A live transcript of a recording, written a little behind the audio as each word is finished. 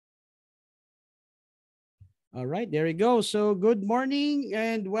All right, there we go. So good morning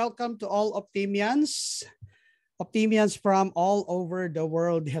and welcome to all Optimians. Optimians from all over the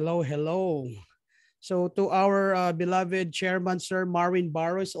world. Hello, hello. So to our beloved chairman, Sir Marvin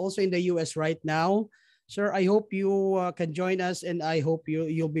Barrow is also in the US right now. Sir, I hope you can join us and I hope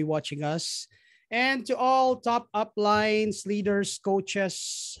you'll be watching us. And to all top uplines, leaders,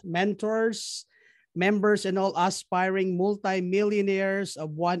 coaches, mentors, members, and all aspiring multi-millionaires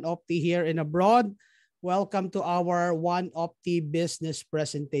of One Opti here and abroad, welcome to our One Opti business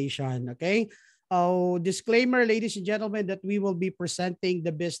presentation. Okay. Oh, disclaimer, ladies and gentlemen, that we will be presenting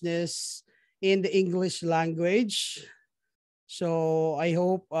the business in the English language. So I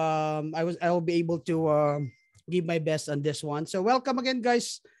hope I will be able to give my best on this one. So welcome again,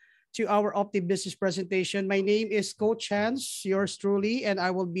 guys, to our Opti Business presentation. My name is Coach Hanz, yours truly, and I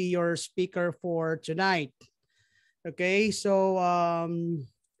will be your speaker for tonight. Okay, so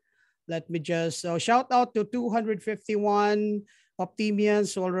let me just shout out to 251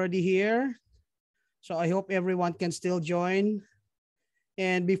 Optimians already here. So I hope everyone can still join.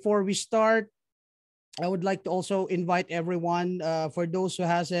 And before we start, I would like to also invite everyone, for those who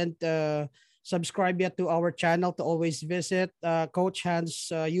hasn't subscribed yet to our channel, to always visit Coach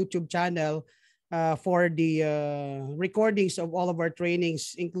Hans' YouTube channel for the recordings of all of our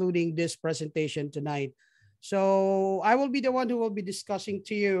trainings, including this presentation tonight. So I will be the one who will be discussing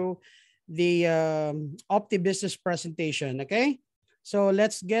to you the Opti Business presentation, okay? So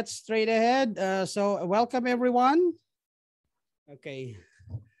let's get straight ahead. So welcome everyone. Okay.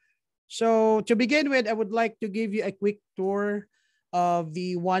 So to begin with, I would like to give you a quick tour of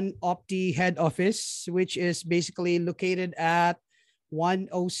the One Opti head office, which is basically located at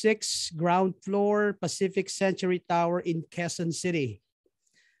 106 ground floor Pacific Century Tower in Quezon City.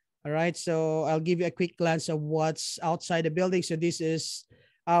 All right, so I'll give you a quick glance of what's outside the building. So this is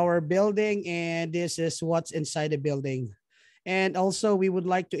our building and this is what's inside the building. And also we would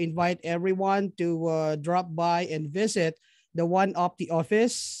like to invite everyone to drop by and visit the One Opti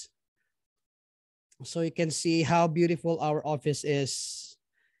office, so you can see how beautiful our office is.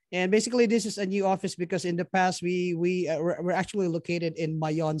 And basically this is a new office because in the past we're actually located in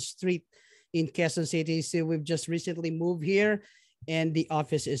Mayon Street in Quezon City. So we've just recently moved here and the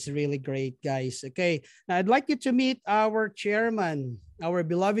office is really great, guys. Okay, now I'd like you to meet our chairman, our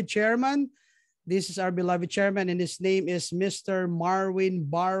beloved chairman. This is our beloved chairman and his name is Mr. Marvin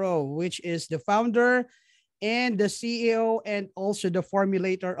Barrow, which is the founder and the CEO and also the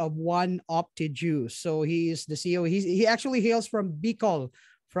formulator of One Opti Juice. So he is the CEO. He actually hails from Bicol,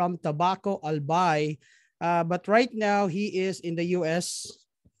 from Tabaco, Albay. But right now he is in the US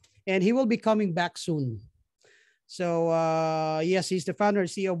and he will be coming back soon. So yes, he's the founder and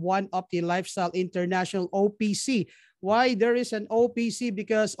CEO of One Opti Lifestyle International, OPC. Why there is an OPC?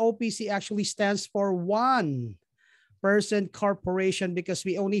 Because OPC actually stands for One Person Corporation, because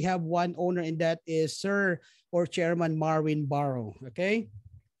we only have one owner and that is Sir or Chairman Marvin Barrow. Okay.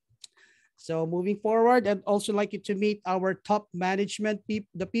 So moving forward, I'd also like you to meet our top management,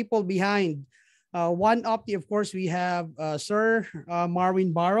 the people behind One Opti. Of course, we have Sir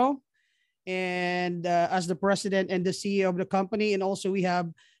Marvin Barrow, and as the president and the CEO of the company. And also we have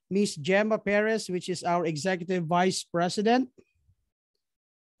Miss Gemma Perez, which is our executive vice president.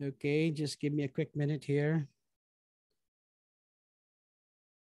 Okay, just give me a quick minute here.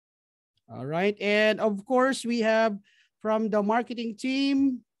 All right. And of course, we have from the marketing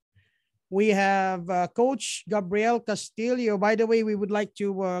team, we have Coach Gabriel Castillo. By the way, we would like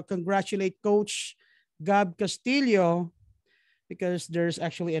to congratulate Coach Gab Castillo because there's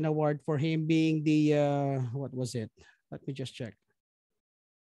actually an award for him being the, what was it? Let me just check.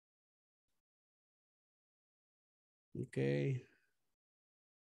 Okay.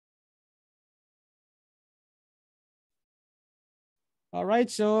 All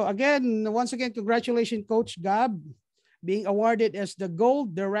right. So again, once again, congratulations, Coach Gab, being awarded as the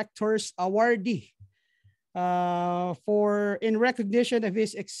Gold Directors Awardee for in recognition of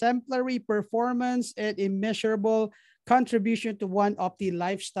his exemplary performance and immeasurable contribution to One Opti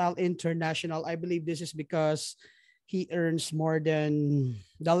Lifestyle International. I believe this is because he earns more than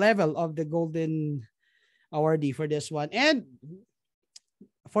the level of the Golden Awardee for this one. And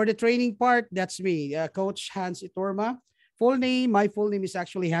for the training part, that's me, Coach Hanz Eturma. My full name is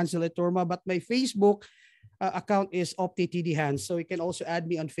actually Hansel Eturma, but my Facebook account is OptiTD Hanz. So you can also add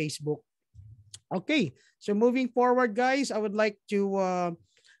me on Facebook. Okay, so moving forward, guys, I would like to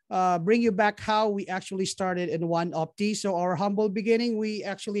bring you back how we actually started in One Opti. So our humble beginning, we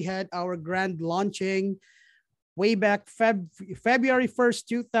actually had our grand launching way back February 1st,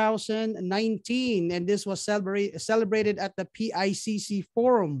 2019. And this was celebrated at the PICC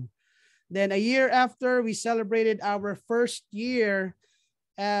Forum. Then a year after, we celebrated our first year.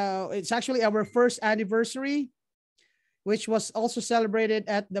 It's actually our first anniversary, which was also celebrated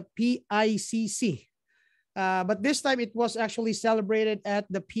at the PICC. But this time it was actually celebrated at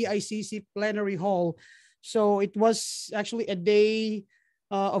the PICC Plenary Hall. So it was actually a day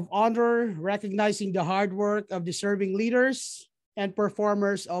of honor, recognizing the hard work of deserving leaders and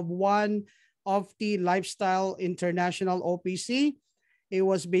performers of One Opti Lifestyle International OPC. It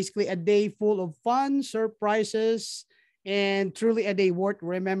was basically a day full of fun, surprises, and truly a day worth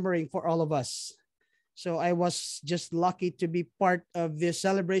remembering for all of us. So I was just lucky to be part of this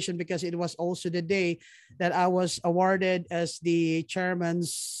celebration because it was also the day that I was awarded as the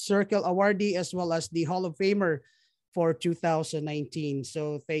Chairman's Circle Awardee as well as the Hall of Famer for 2019.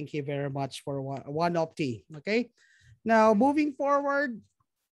 So thank you very much for One Opti. Okay. Now moving forward,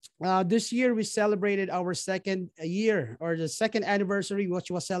 this year we celebrated our second year or the second anniversary, which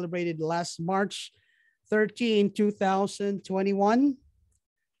was celebrated last March 13, 2021.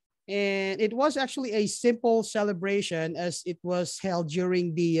 And it was actually a simple celebration as it was held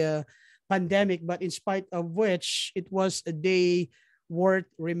during the pandemic, but in spite of which it was a day worth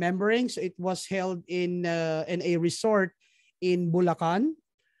remembering. So it was held in a resort in Bulacan.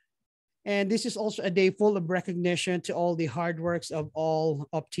 And this is also a day full of recognition to all the hard works of all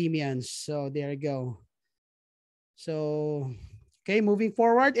Optimians. So there you go. So, okay, moving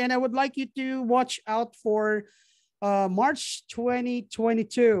forward. And I would like you to watch out for March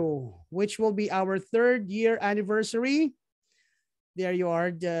 2022, which will be our third year anniversary. There you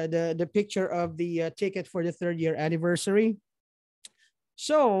are, the picture of the ticket for the third year anniversary.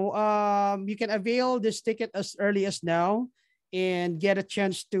 So you can avail this ticket as early as now and get a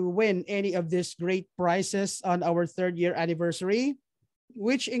chance to win any of these great prizes on our third year anniversary,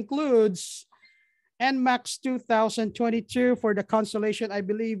 which includes NMAX 2022 for the consolation. I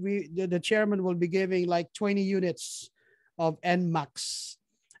believe the chairman will be giving like 20 units of NMAX.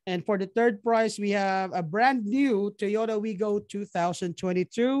 And for the third prize, we have a brand new Toyota Wigo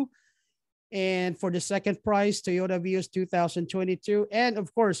 2022. And for the second prize, Toyota Vios 2022. And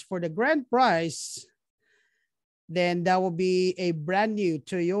of course, for the grand prize, then that will be a brand new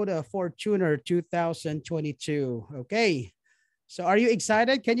Toyota Fortuner 2022. Okay. So are you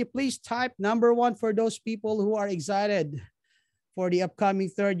excited? Can you please type number 1 for those people who are excited for the upcoming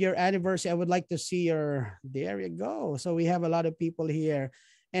third year anniversary? I would like to see your, there you go. So we have a lot of people here.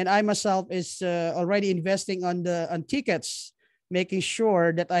 And I myself is already investing on tickets, making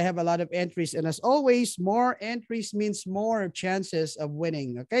sure that I have a lot of entries. And as always, more entries means more chances of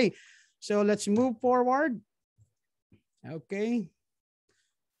winning. Okay. So let's move forward. Okay.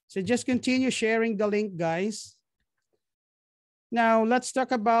 So just continue sharing the link, guys. Now, let's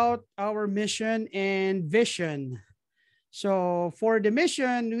talk about our mission and vision. So for the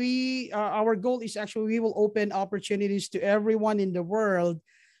mission, our goal is actually we will open opportunities to everyone in the world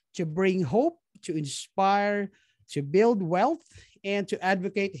to bring hope, to inspire, to build wealth, and to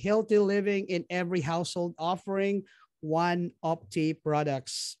advocate healthy living in every household offering One Opti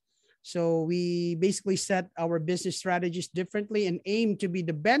products. So we basically set our business strategies differently and aim to be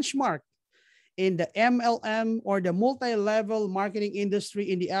the benchmark in the MLM or the multi-level marketing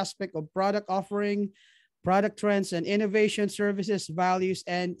industry in the aspect of product offering, product trends and innovation, services, values,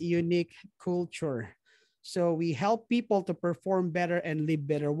 and unique culture. So we help people to perform better and live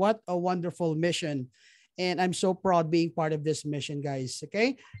better. What a wonderful mission. And I'm so proud being part of this mission, guys.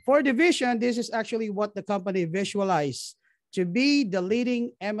 Okay. For the vision, this is actually what the company visualized: to be the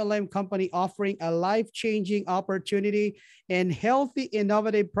leading MLM company offering a life-changing opportunity and healthy,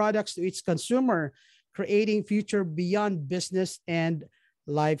 innovative products to its consumer, creating future beyond business and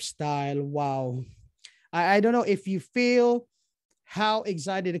lifestyle. Wow. I don't know if you feel how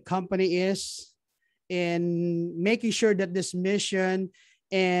excited the company is in making sure that this mission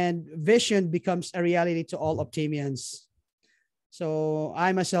and vision becomes a reality to all Optimians. So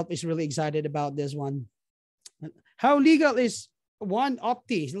I myself is really excited about this one. How legal is One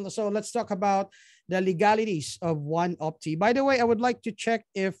Opti? So let's talk about the legalities of One Opti. By the way, I would like to check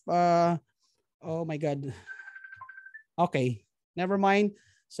if, oh my God. Okay, never mind.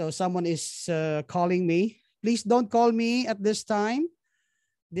 So someone is calling me. Please don't call me at this time.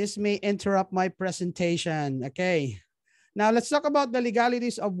 This may interrupt my presentation. Okay. Now let's talk about the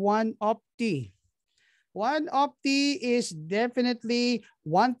legalities of One Opti. One Opti is definitely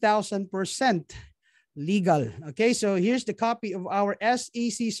 1000% legal. Okay, so here's the copy of our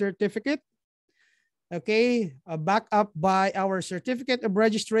SEC certificate. Okay, backed up by our certificate of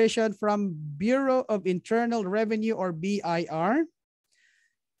registration from Bureau of Internal Revenue or BIR.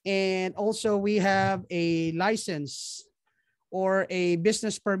 And also we have a license or a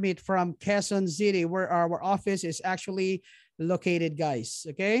business permit from Quezon City, where our office is actually located, guys.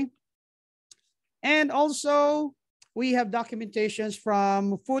 Okay. And also, we have documentations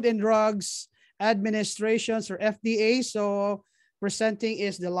from Food and Drugs Administrations or FDA. So presenting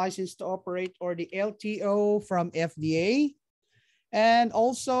is the license to operate or the LTO from FDA. And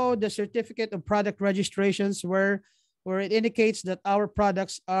also the certificate of product registrations where it indicates that our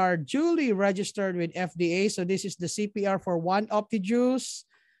products are duly registered with FDA. So this is the CPR for One Opti Juice,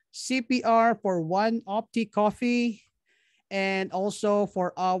 CPR for One Opti Coffee, and also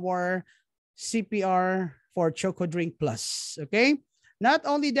for our CPR for Choco Drink Plus. Okay. Not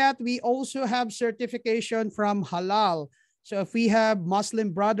only that, we also have certification from Halal. So if we have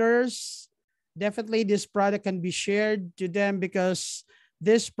Muslim brothers, definitely this product can be shared to them because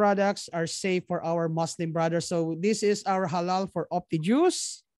these products are safe for our Muslim brothers. So this is our Halal for Opti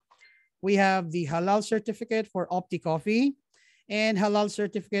Juice. We have the Halal certificate for Opti Coffee and Halal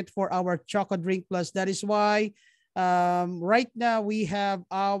certificate for our Choco Drink Plus. That is why right now we have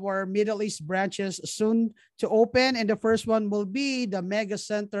our Middle East branches soon to open, and the first one will be the Mega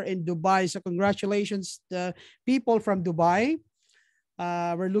Center in Dubai. So congratulations to people from Dubai.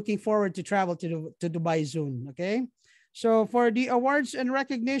 We're looking forward to travel to Dubai soon. Okay. So for the awards and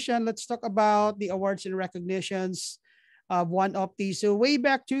recognition, let's talk about the awards and recognitions of One Opti. So way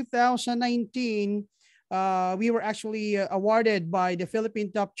back 2019, we were actually awarded by the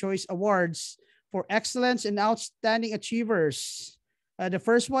Philippine Top Choice Awards for excellence and outstanding achievers. The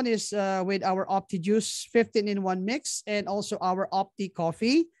first one is with our Opti Juice 15-in-1 mix and also our Opti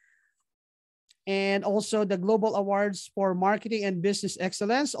Coffee. And also the global awards for marketing and business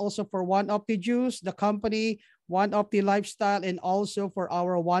excellence, also for One Opti Juice, the company, One Opti Lifestyle, and also for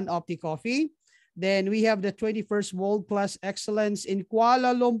our One Opti Coffee. Then we have the 21st World Class Excellence in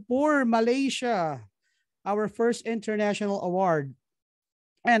Kuala Lumpur, Malaysia, our first international award.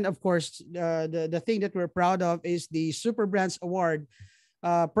 And of course, the thing that we're proud of is the Super Brands Award,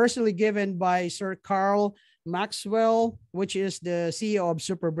 personally given by Sir Carl Maxwell, which is the CEO of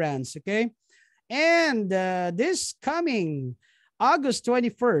Super Brands. Okay. And this coming August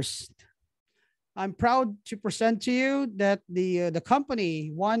 21st, I'm proud to present to you that the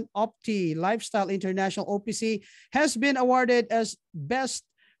company, One Opti Lifestyle International OPC, has been awarded as Best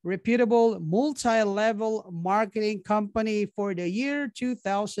Reputable Multi-Level Marketing Company for the year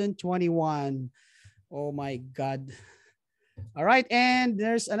 2021. Oh my God. All right. And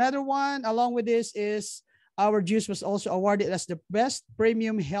there's another one along with this is our juice was also awarded as the best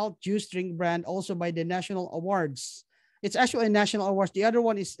premium health juice drink brand, also by the national awards. It's actually a national award. The other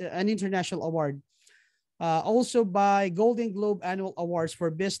one is an international award. Also by Golden Globe Annual Awards for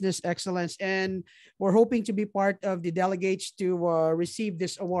Business Excellence. And we're hoping to be part of the delegates to receive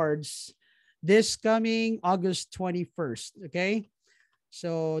these awards this coming August 21st. Okay.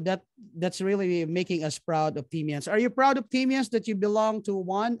 So that's really making us proud of Optimians. Are you proud of Optimians that you belong to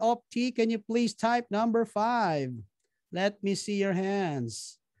One Opti? Can you please type number 5? Let me see your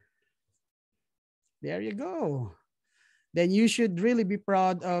hands. There you go. Then you should really be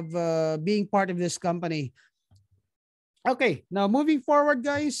proud of being part of this company. Okay, now moving forward,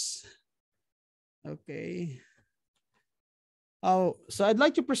 guys. Okay. Oh, so I'd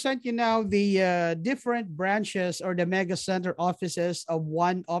like to present you now the different branches or the mega center offices of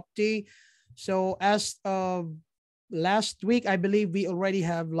One Opti. So as of last week, I believe we already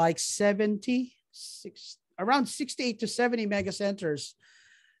have like 76, around 68 to 70 mega centers.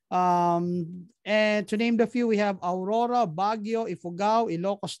 And to name the few, we have Aurora, Baguio, Ifugao,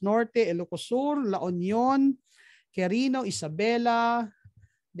 Ilocos Norte, Ilocos Sur, La Union, Quirino, Isabela.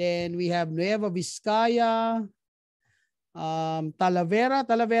 Then we have Nueva Vizcaya, Talavera.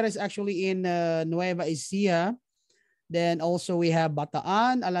 Talavera is actually in Nueva Ecija. Then also we have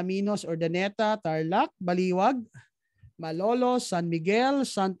Bataan, Alaminos, Urdaneta, Tarlac, Baliwag, Malolos, San Miguel,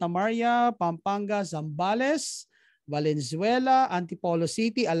 Santa Maria, Pampanga, Zambales, Valenzuela, Antipolo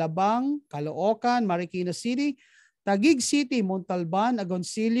City, Alabang, Caloocan, Marikina City, Taguig City, Montalban,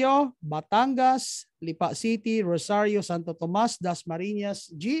 Agoncillo, Batangas, Lipa City, Rosario, Santo Tomas,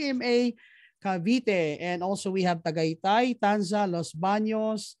 Dasmariñas, GMA, Cavite, and also we have Tagaytay, Tanza, Los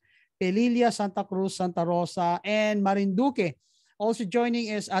Baños, Pelilla, Santa Cruz, Santa Rosa, and Marinduque. Also joining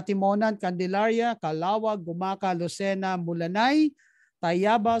is Atimonan, Candelaria, Calawag, Gumaca, Lucena, Mulanay,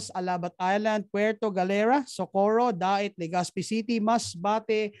 Tayabas, Alabat Island, Puerto Galera, Socorro, Daet, Legazpi City,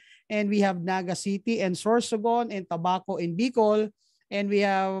 Masbate, and we have Naga City and Sorsogon and Tabaco in Bicol. And we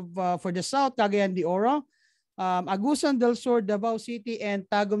have for the South, Cagayan de Oro, Agusan del Sur, Davao City, and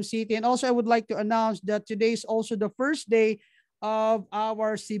Tagum City. And also I would like to announce that today is also the first day of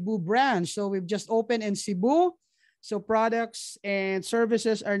our Cebu branch. So we've just opened in Cebu. So products and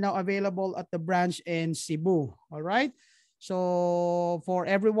services are now available at the branch in Cebu. All right. So for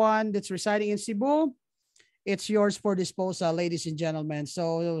everyone that's residing in Cebu, it's yours for disposal, ladies and gentlemen.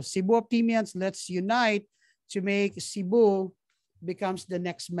 So Cebu Optimians, let's unite to make Cebu becomes the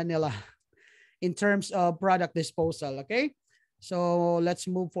next Manila in terms of product disposal. Okay. So let's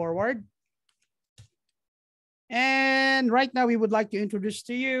move forward. And right now, we would like to introduce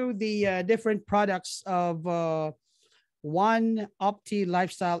to you the different products of One Opti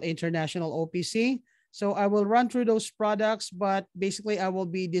Lifestyle International OPC. So I will run through those products, but basically I will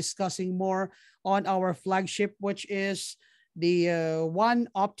be discussing more on our flagship, which is the One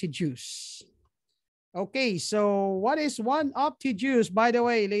Opti Juice. Okay, so what is One Opti Juice, by the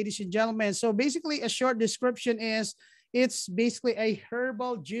way, ladies and gentlemen? So basically a short description is it's basically a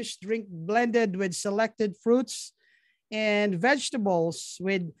herbal juice drink blended with selected fruits and vegetables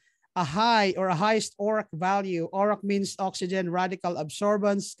with a high or a highest ORAC value. ORAC means oxygen radical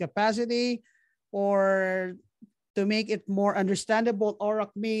absorbance capacity, or to make it more understandable,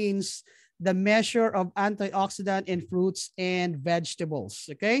 ORAC means the measure of antioxidant in fruits and vegetables.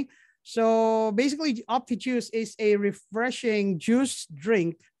 Okay. So basically, Opti Juice is a refreshing juice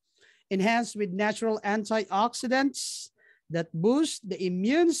drink enhanced with natural antioxidants that boost the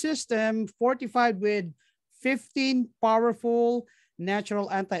immune system, fortified with 15 powerful natural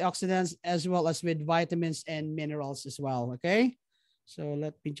antioxidants, as well as with vitamins and minerals as well. Okay. So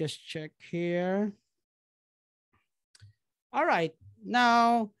let me just check here. All right.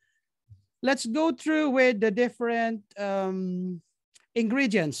 Now, let's go through with the different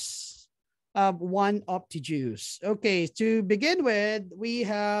ingredients of One Opti Juice. Okay, to begin with, we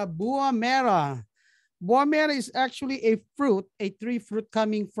have buah merah. Buah merah is actually a fruit, a tree fruit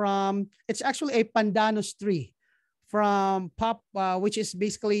coming from, it's actually a pandanus tree from which is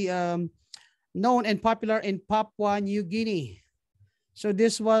basically known and popular in Papua New Guinea. So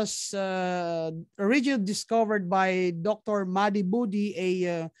this was originally discovered by Dr. Madi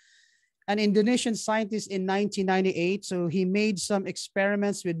Budi, an Indonesian scientist in 1998. So he made some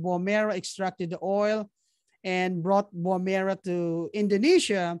experiments with buah merah, extracted the oil, and brought buah merah to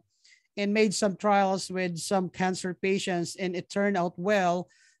Indonesia and made some trials with some cancer patients, and it turned out well.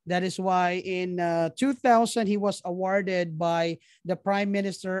 That is why in 2000, he was awarded by the Prime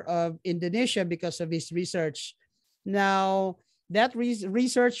Minister of Indonesia because of his research. Now, that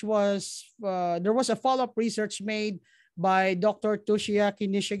research was, there was a follow-up research made by Dr.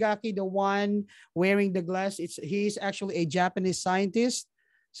 Toshiaki Nishigaki, the one wearing the glass. He's actually a Japanese scientist.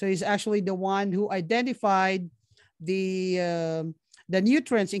 So he's actually the one who identified the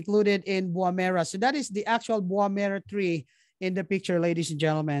nutrients included in buah merah. So that is the actual buah merah tree in the picture, ladies and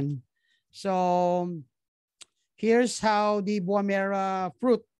gentlemen. So here's how the buah merah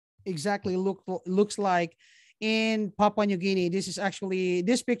fruit exactly looks like in Papua New Guinea.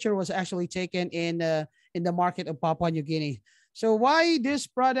 This picture was actually taken in the market of Papua New Guinea. So why this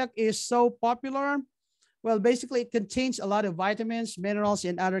product is so popular? Well, basically it contains a lot of vitamins, minerals,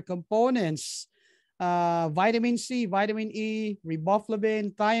 and other components. Vitamin C, vitamin E,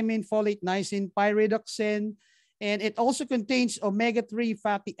 riboflavin, thiamine, folate, niacin, pyridoxine, and it also contains omega-3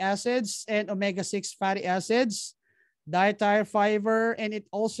 fatty acids and omega-6 fatty acids, dietary fiber, and it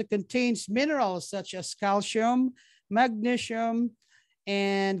also contains minerals such as calcium, magnesium,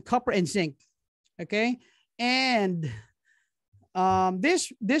 and copper and zinc. Okay, and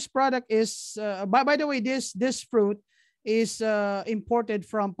this product is by the way, this fruit is imported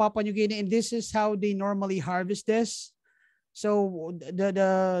from Papua New Guinea, and this is how they normally harvest this. So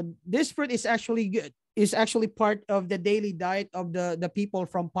this fruit is actually good, is actually part of the daily diet of the people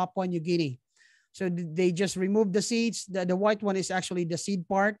from Papua New Guinea. So they just remove the seeds. The white one is actually the seed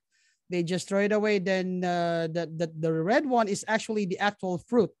part. They just throw it away. Then the red one is actually the actual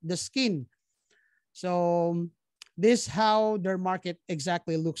fruit, the skin. So this is how their market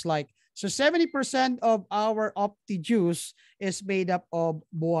exactly looks like. So 70% of our Opti Juice is made up of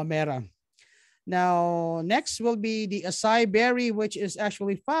buah merah. Now, next will be the acai berry, which is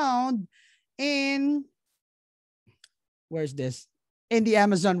actually found in, where's this? In the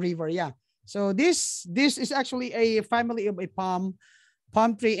Amazon River, yeah. So this is actually a family of a palm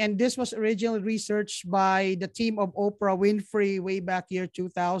tree, and this was originally researched by the team of Oprah Winfrey way back year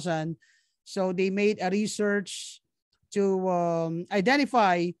 2000. So they made a research to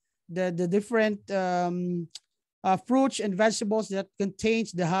identify the different fruits and vegetables that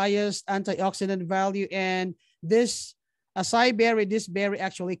contains the highest antioxidant value, and this acai berry, this berry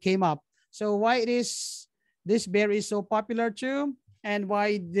actually came up. So why this berry is so popular too, and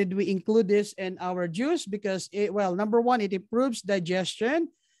why did we include this in our juice? Because well, number one, it improves digestion,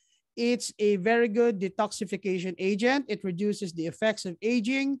 It's a very good detoxification agent. It reduces the effects of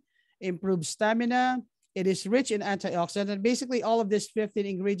aging, improves stamina. It is rich in antioxidant. Basically, all of these 15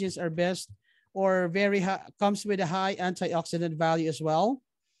 ingredients are best or very high, comes with a high antioxidant value as well.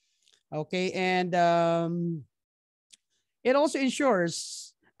 Okay, and it also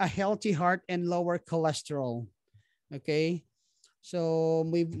ensures a healthy heart and lower cholesterol. Okay, so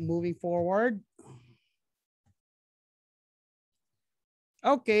moving forward.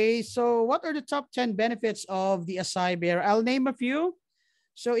 Okay, so what are the top 10 benefits of the acai berry? I'll name a few.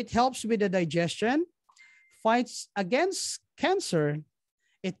 So it helps with the digestion, fights against cancer,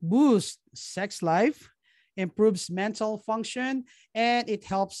 it boosts sex life, improves mental function, and it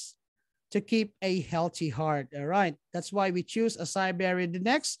helps to keep a healthy heart. All right, that's why we choose acai berry. The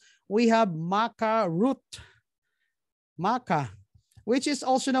next, we have maca root, maca, which is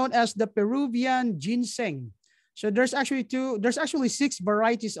also known as the Peruvian ginseng. So there's actually six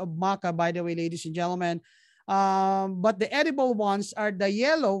varieties of maca, by the way, ladies and gentlemen. But the edible ones are the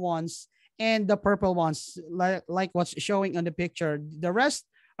yellow ones and the purple ones, like what's showing on the picture. The rest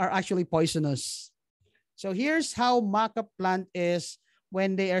are actually poisonous. So here's how maca plant is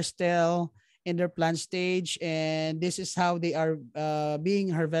when they are still in their plant stage, and this is how they are being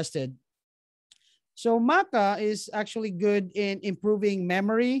harvested. So maca is actually good in improving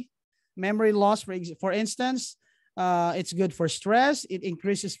memory loss. For instance, it's good for stress. It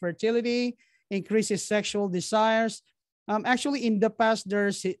increases fertility, increases sexual desires. Actually, in the past,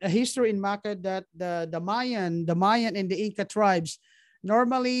 there's a history in maca that the Mayan and the Inca tribes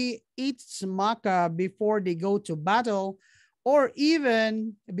normally eats maca before they go to battle or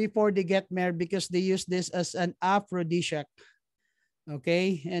even before they get married because they use this as an aphrodisiac.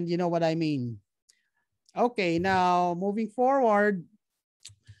 Okay, and you know what I mean. Okay, now moving forward,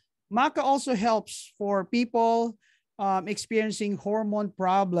 maca also helps for people experiencing hormone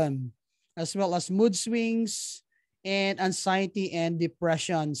problem as well as mood swings and anxiety and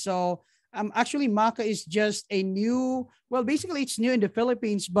depression. So actually maca is just a new, well, basically it's new in the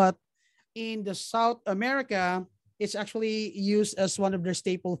Philippines, but in the South America, it's actually used as one of their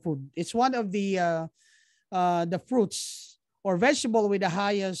staple food. It's one of the fruits or vegetable with the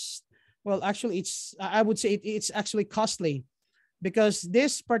highest, well, actually it's, I would say it's actually costly because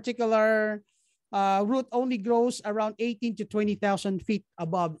this particular root only grows around 18 to 20,000 feet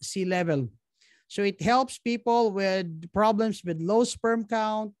above sea level. So it helps people with problems with low sperm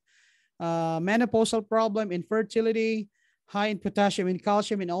count, menopausal problem, infertility, high in potassium and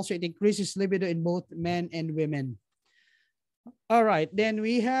calcium, and also it increases libido in both men and women. All right, then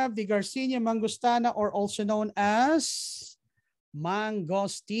we have the Garcinia mangostana, or also known as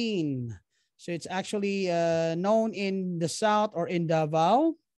mangosteen. So it's actually known in the South or in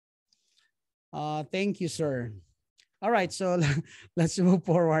Davao. Thank you, sir. All right, so let's move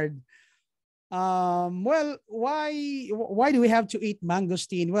forward. Well, why do we have to eat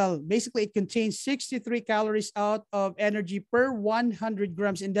mangosteen? Well, basically it contains 63 calories out of energy per 100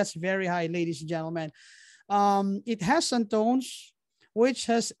 grams, and that's very high, ladies and gentlemen. It has xanthones, which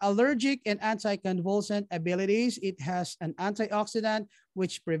has allergic and anticonvulsant abilities. It has an antioxidant,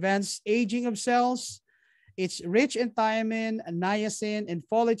 which prevents aging of cells. It's rich in thiamine, niacin, and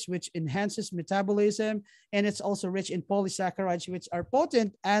folates, which enhances metabolism. And it's also rich in polysaccharides, which are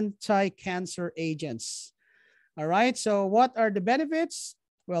potent anti-cancer agents. All right, so what are the benefits?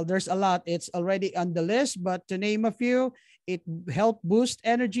 Well, there's a lot. It's already on the list, but to name a few, it helps boost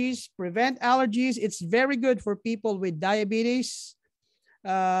energies, prevent allergies. It's very good for people with diabetes.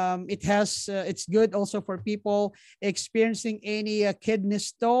 It's good also for people experiencing any kidney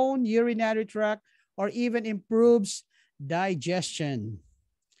stone, urinary tract, or even improves digestion.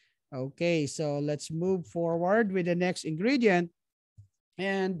 Okay, so let's move forward with the next ingredient.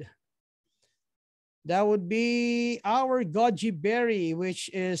 And that would be our goji berry, which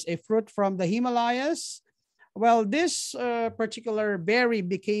is a fruit from the Himalayas. Well, this particular berry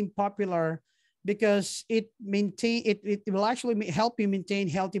became popular because it will actually help you maintain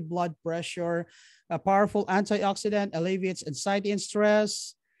healthy blood pressure, a powerful antioxidant, alleviates anxiety and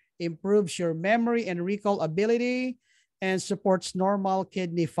stress, improves your memory and recall ability, and supports normal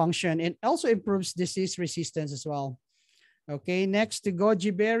kidney function, and also improves disease resistance as well. Okay, next to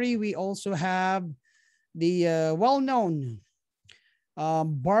goji berry, we also have the well-known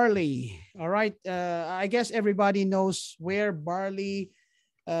barley. All right, I guess everybody knows where barley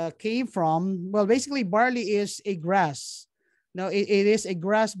came from. Well, basically, barley is a grass. No, it is a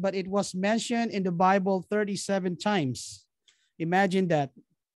grass, but it was mentioned in the Bible 37 times. Imagine that.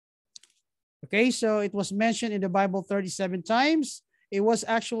 Okay, so it was mentioned in the Bible 37 times. It was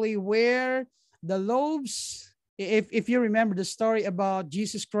actually where the loaves If you remember the story about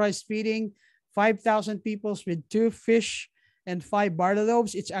Jesus Christ feeding 5,000 people with 2 fish and 5 barley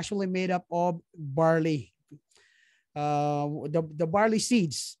loaves, it's actually made up of barley, the barley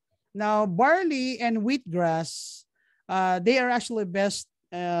seeds. Now, barley and wheatgrass, they are actually best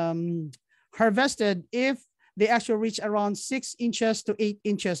harvested if they actually reach around 6 inches to 8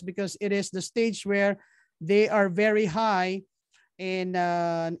 inches, because it is the stage where they are very high in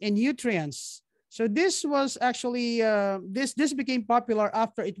nutrients. So this was actually this became popular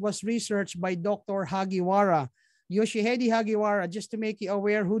after it was researched by Dr. Hagiwara, Yoshihide Hagiwara. Just to make you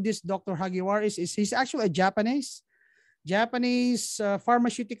aware who this Dr. Hagiwara is he's actually a Japanese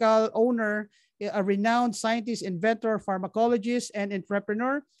pharmaceutical owner, a renowned scientist, inventor, pharmacologist, and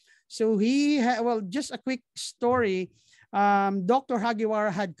entrepreneur. So well, just a quick story. Dr.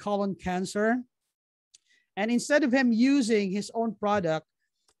 Hagiwara had colon cancer, and instead of him using his own product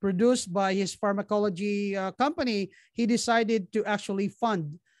produced by his pharmacology company, he decided to actually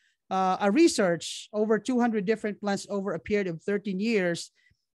fund a research over 200 different plants over a period of 13 years.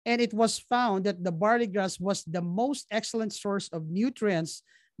 And it was found that the barley grass was the most excellent source of nutrients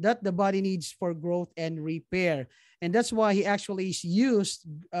that the body needs for growth and repair. And that's why he actually used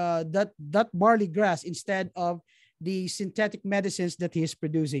that barley grass instead of the synthetic medicines that he is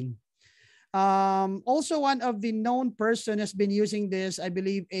producing. Also, one of the known person has been using this, I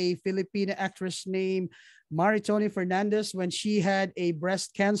believe, a Filipina actress named Maritoni Fernandez. When she had a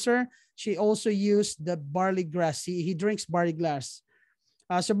breast cancer, she also used the barley grass. He drinks barley grass.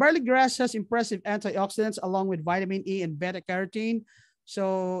 So barley grass has impressive antioxidants along with vitamin E and beta carotene.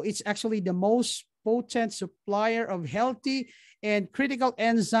 So it's actually the most potent supplier of healthy and critical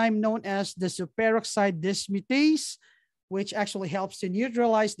enzyme known as the superoxide dismutase, which actually helps to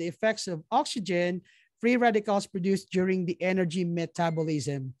neutralize the effects of oxygen free radicals produced during the energy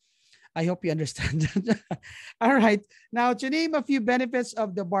metabolism. I hope you understand that. All right. Now, to name a few benefits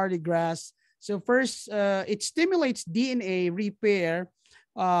of the barley grass. So first, it stimulates DNA repair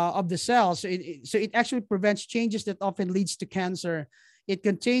of the cells. So it actually prevents changes that often leads to cancer. It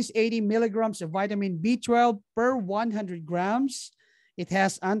contains 80 milligrams of vitamin B12 per 100 grams. It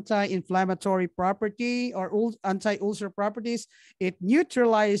has anti-inflammatory property or anti-ulcer properties. It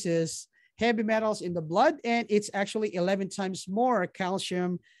neutralizes heavy metals in the blood, and it's actually 11 times more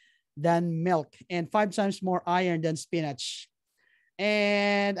calcium than milk and 5 times more iron than spinach.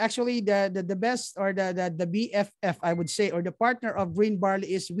 And actually, the best, or the BFF, I would say, or the partner of green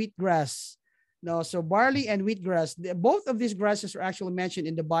barley is wheatgrass. No, so barley and wheatgrass, both of these grasses are actually mentioned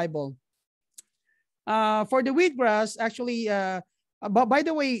in the Bible. For the wheatgrass, actually, but by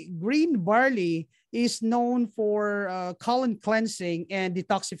the way, green barley is known for colon cleansing and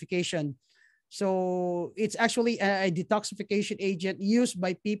detoxification. So it's actually a detoxification agent used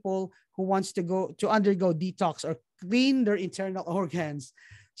by people who wants to undergo detox or clean their internal organs.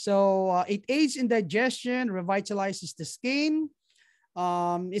 So it aids in digestion, revitalizes the skin.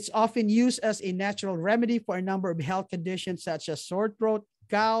 It's often used as a natural remedy for a number of health conditions such as sore throat,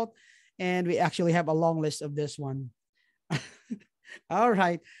 gout, and we actually have a long list of this one. All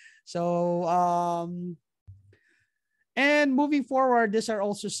right. So and moving forward, these are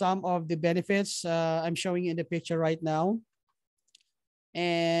also some of the benefits I'm showing in the picture right now.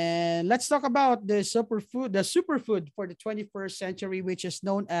 And let's talk about the superfood for the 21st century, which is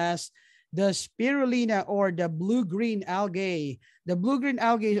known as the spirulina or the blue-green algae. The blue-green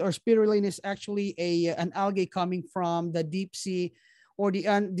algae or spirulina is actually an algae coming from the deep sea, or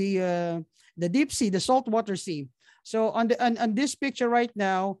the deep sea, the saltwater sea. So on this picture right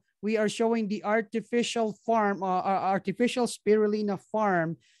now, we are showing the artificial farm, artificial spirulina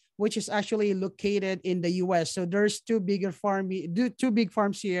farm, which is actually located in the U.S. So there's two big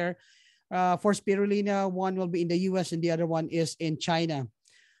farms here for spirulina. One will be in the U.S. and the other one is in China.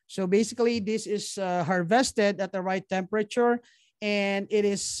 So basically, this is harvested at the right temperature, and it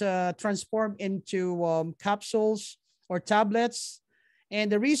is transformed into capsules or tablets.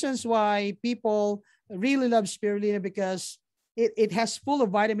 And the reasons why people really love spirulina, because it has full of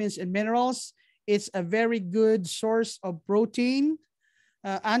vitamins and minerals. It's a very good source of protein,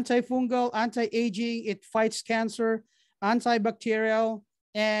 antifungal, anti-aging. It fights cancer, antibacterial,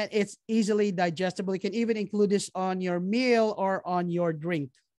 and it's easily digestible. You can even include this on your meal or on your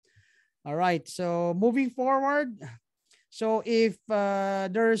drink. All right. So moving forward. So if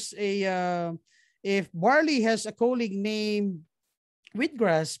if barley has a colleague named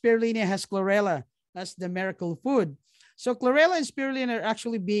wheatgrass, spirulina has chlorella. That's the miracle food. So chlorella and spirulina are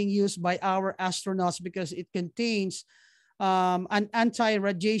actually being used by our astronauts because it contains an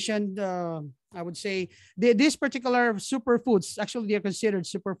anti-radiation, I would say, these particular superfoods, actually they're considered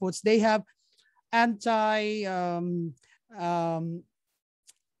superfoods. They have anti um,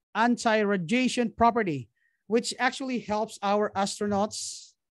 anti-radiation property, which actually helps our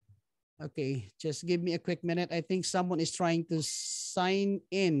astronauts. Okay, just give me a quick minute. I think someone is trying to sign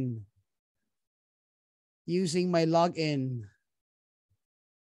in using my login.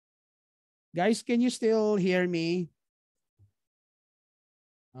 Guys, can you still hear me?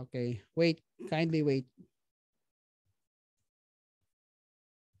 Okay, wait, kindly wait.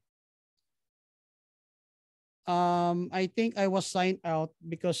 I think I was signed out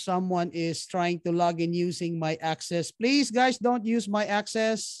because someone is trying to log in using my access. Please, guys, don't use my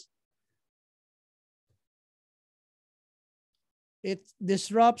access. It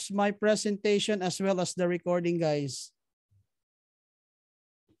disrupts my presentation as well as the recording, guys.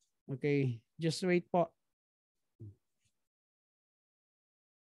 Okay, just wait po.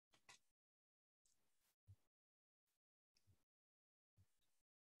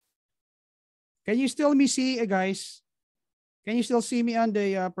 Can you still me see, guys? Can you still see me on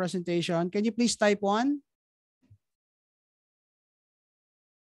the presentation? Can you please type 1?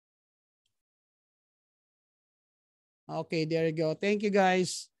 Okay, there you go. Thank you,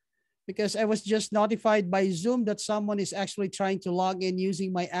 guys. Because I was just notified by Zoom that someone is actually trying to log in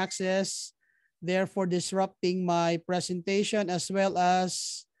using my access, therefore disrupting my presentation as well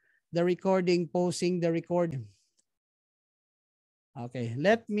as the recording, posting the recording. Okay,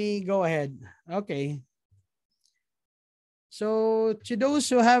 let me go ahead. Okay. So to those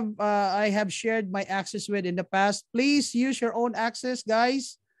who have, I have shared my access with in the past, please use your own access,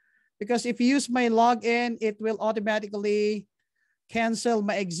 guys. Because if you use my login, it will automatically cancel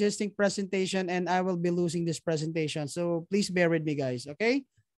my existing presentation and I will be losing this presentation. So please bear with me, guys, okay?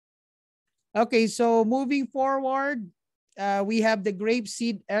 Okay, so moving forward, we have the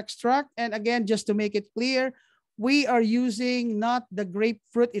grapeseed extract. And again, just to make it clear, we are using not the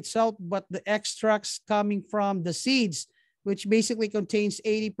grapefruit itself, but the extracts coming from the seeds, which basically contains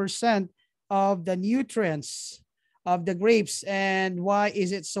 80% of the nutrients of the grapes. And why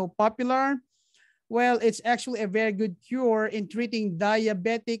is it so popular? Well, it's actually a very good cure in treating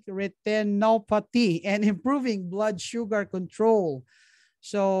diabetic retinopathy and improving blood sugar control.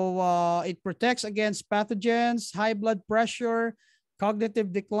 So it protects against pathogens, high blood pressure,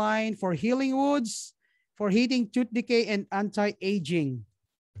 cognitive decline, for healing wounds, for heating tooth decay, and anti-aging.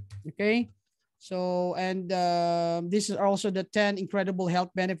 Okay. So, and this is also the 10 incredible health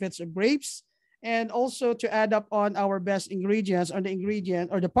benefits of grapes. And also to add up on our best ingredients, or the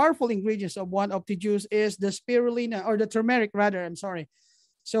ingredient, or the powerful ingredients of One Opti Juice is the spirulina, or the turmeric rather, I'm sorry.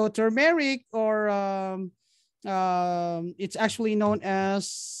 So turmeric, or it's actually known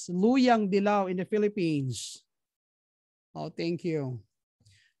as luyang dilaw in the Philippines. Oh, thank you.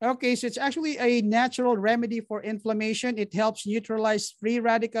 Okay, so it's actually a natural remedy for inflammation. It helps neutralize free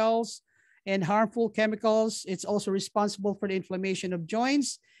radicals and harmful chemicals. It's also responsible for the inflammation of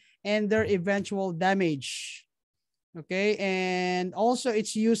joints and their eventual damage. Okay, and also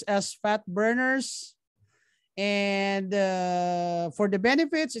it's used as fat burners. And for the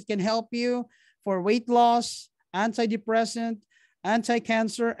benefits, it can help you for weight loss, antidepressant,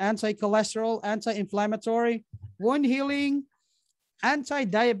 anti-cancer, anti-cholesterol, anti-inflammatory, wound healing,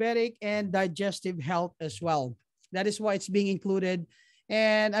 anti-diabetic, and digestive health as well. That is why it's being included.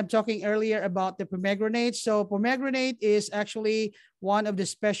 And I'm talking earlier about the pomegranate. So pomegranate is actually one of the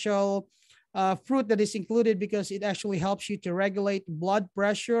special fruit that is included because it actually helps you to regulate blood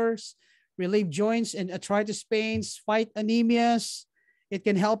pressures, relieve joints and arthritis pains, fight anemias. It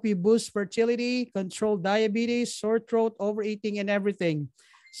can help you boost fertility, control diabetes, sore throat, overeating, and everything.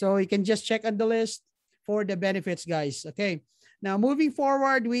 So you can just check on the list for the benefits, guys. Okay. Now, moving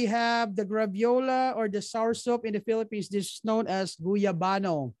forward, we have the graviola, or the soursop in the Philippines. This is known as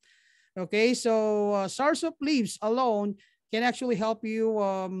guyabano. Okay, so soursop leaves alone can actually help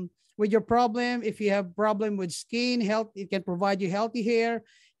you with your problem. If you have problem with skin health, it can provide you healthy hair,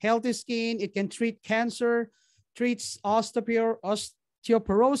 healthy skin. It can treat cancer, treats osteoporosis,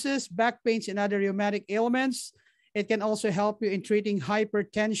 back pains, and other rheumatic ailments. It can also help you in treating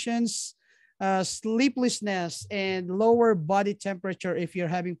hypertensions, sleeplessness, and lower body temperature if you're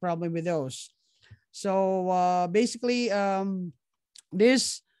having problem with those. So basically,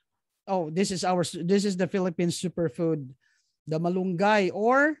 this this is the Philippine superfood, the malunggay.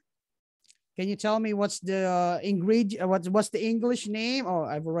 Or can you tell me what's the ingredient? What's the English name? Oh,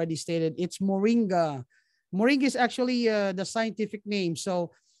 I've already stated it's moringa. Moringa is actually the scientific name. So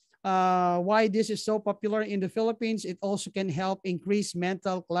why this is so popular in the Philippines? It also can help increase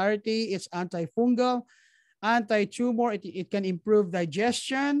mental clarity. It's antifungal, anti-tumor. It can improve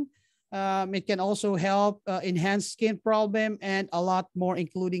digestion. It can also help enhance skin problem and a lot more,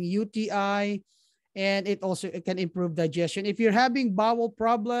 including UTI, and it can improve digestion. If you're having bowel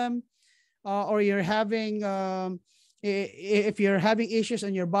problem, or you're having if you're having issues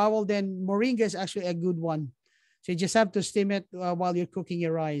on your bowel, then moringa is actually a good one. So you just have to steam it while you're cooking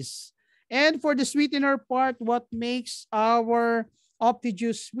your rice. And for the sweetener part, what makes our Opti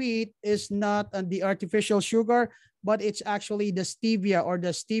Juice sweet is not the artificial sugar, but it's actually the stevia or the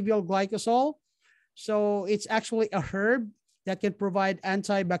steviol glycosol. So it's actually a herb that can provide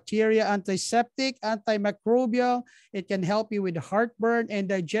antibacterial, antiseptic, antimicrobial. It can help you with heartburn and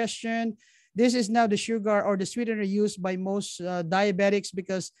digestion. This is now the sugar or the sweetener used by most diabetics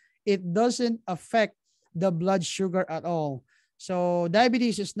because it doesn't affect the blood sugar at all. So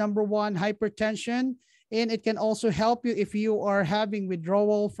diabetes is number one, hypertension, and it can also help you if you are having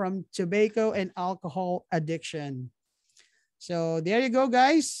withdrawal from tobacco and alcohol addiction. So there you go,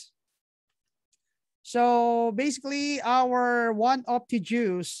 guys. So basically, our One Opti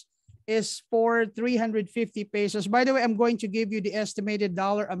Juice is for 350 pesos. By the way, I'm going to give you the estimated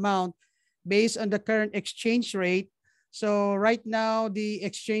dollar amount based on the current exchange rate. So right now, the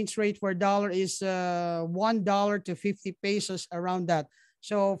exchange rate for dollar is $1 to 50 pesos, around that.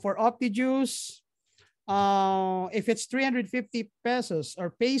 So for Opti Juice, if it's 350 pesos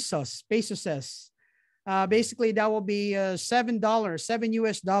or pesos, basically that will be $7, $7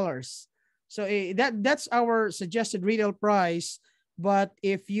 US. So that's our suggested retail price. But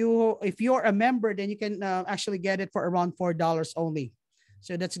if you're a member, then you can actually get it for around $4 only.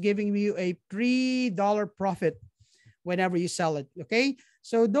 So that's giving you a $3 profit whenever you sell it. Okay.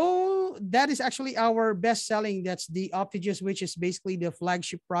 So though that is actually our best selling, that's the Opti Juice, which is basically the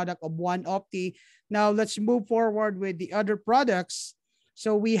flagship product of One Opti. Now let's move forward with the other products.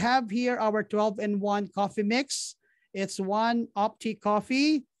 So we have here our 12-in-1 coffee mix. It's One Opti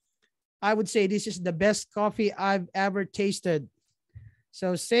coffee. I would say this is the best coffee I've ever tasted.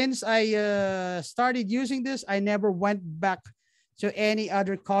 So since I started using this, I never went back to any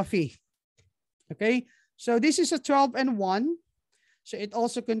other coffee. Okay. So this is a 12-in-1. So it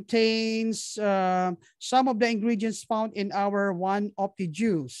also contains some of the ingredients found in our One Opti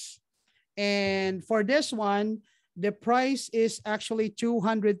Juice. And for this one, the price is actually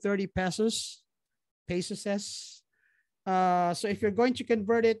 230 pesos. So if you're going to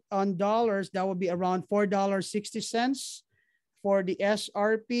convert it on dollars, that would be around $4.60 for the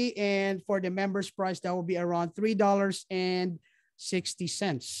SRP, and for the members price, that will be around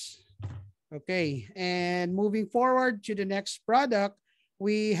 $3.60. Okay, and moving forward to the next product,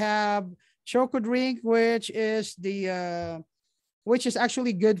 we have Choco Drink, which is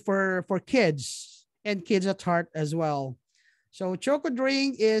actually good for kids and kids at heart as well. So Choco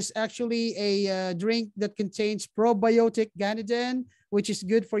Drink is actually a drink that contains probiotic ganidan, which is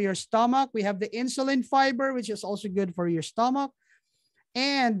good for your stomach. We have the insulin fiber, which is also good for your stomach.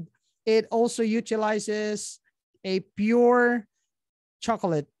 And it also utilizes a pure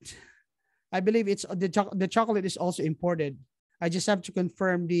chocolate. I believe it's the chocolate is also imported. I just have to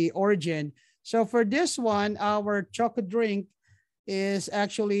confirm the origin. So for this one, our Choco Drink is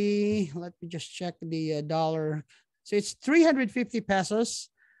actually, let me just check the dollar. So it's 350 pesos,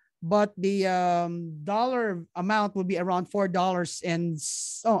 but the dollar amount will be around $4 and,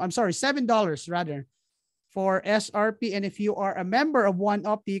 I'm sorry, $7 rather for SRP. And if you are a member of One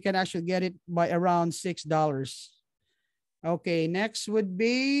Opti, you can actually get it by around $6. Okay, next would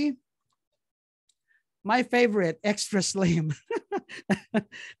be my favorite, Extra Slim.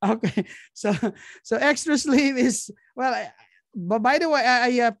 Okay, so Extra Slim is, well, but by the way,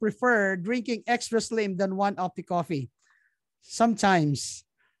 I prefer drinking Extra Slim than One Opti coffee. Sometimes,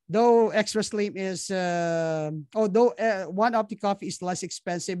 though Extra Slim is, One Opti coffee is less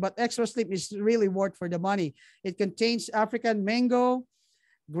expensive, but Extra Slim is really worth for the money. It contains African mango,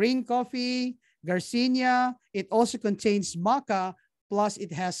 green coffee, Garcinia. It also contains maca, plus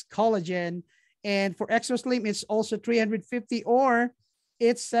it has collagen. And for Extra Slim, it's also 350 or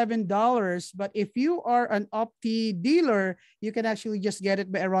it's $7. But if you are an Opti dealer, you can actually just get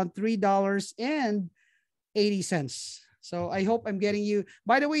it by around $3.80. So I hope I'm getting you.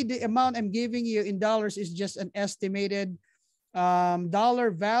 By the way, the amount I'm giving you in dollars is just an estimated dollar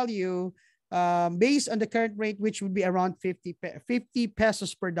value based on the current rate, which would be around 50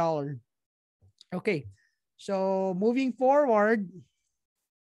 pesos per dollar. Okay, so moving forward.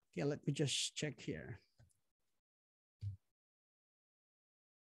 Okay, let me just check here.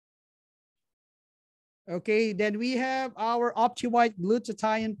 Okay, then we have our OptiWhite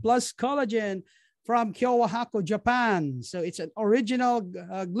Glutathione Plus Collagen from Kyoto, Japan. So it's an original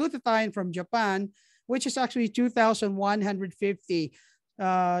glutathione from Japan, which is actually 2,150.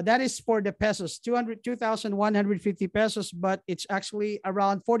 That is for the pesos, 2,150 pesos, but it's actually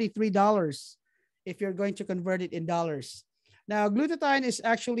around $43 if you're going to convert it in dollars. Now, glutathione is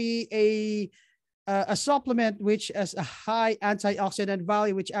actually a supplement which has a high antioxidant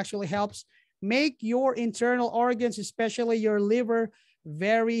value, which actually helps make your internal organs, especially your liver,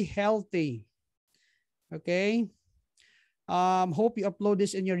 very healthy. Okay. Hope you upload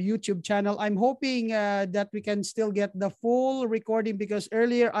this in your YouTube channel. I'm hoping that we can still get the full recording, because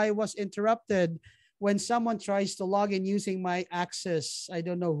earlier I was interrupted when someone tries to log in using my access. I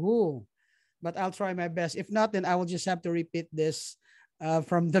don't know who, but I'll try my best. If not, then I will just have to repeat this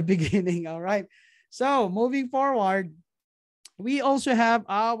from the beginning. All right. So moving forward, we also have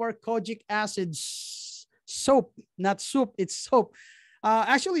our kojic acid soap, not soup, it's soap.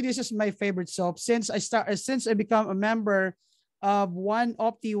 Actually, this is my favorite soap since I become a member of One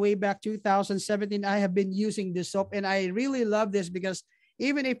Opti way back 2017. I have been using this soap, and I really love this because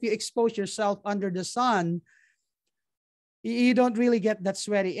even if you expose yourself under the sun, you don't really get that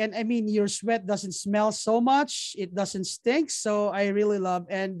sweaty. And I mean, your sweat doesn't smell so much. It doesn't stink. So I really love,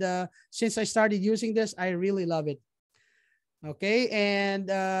 and since I started using this, I really love it. Okay. And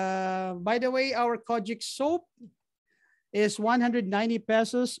by the way, our kojic soap is 190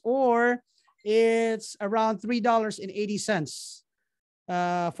 pesos, or it's around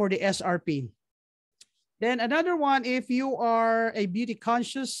 $3.80 for the SRP. Then another one, if you are a beauty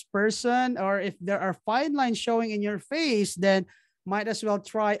conscious person, or if there are fine lines showing in your face, then might as well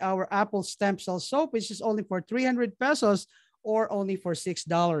try our apple stem cell soap, which is only for 300 pesos or only for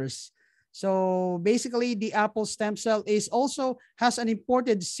 $6. So basically, the apple stem cell has an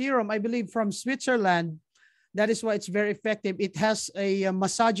imported serum, I believe, from Switzerland. That is why it's very effective. It has a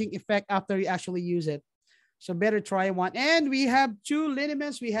massaging effect after you actually use it. So better try one. And we have two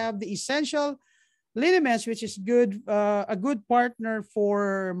liniments. We have the essential liniments, which is good, a good partner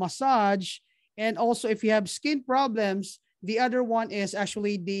for massage. And also, if you have skin problems, the other one is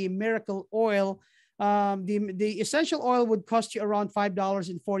actually the miracle oil. The essential oil would cost you around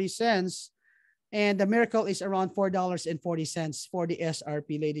 $5.40, and the miracle is around $4.40 for the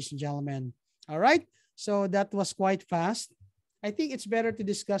SRP, ladies and gentlemen. All right. So that was quite fast. I think it's better to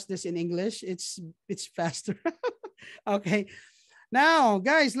discuss this in English. It's faster. Okay. Now,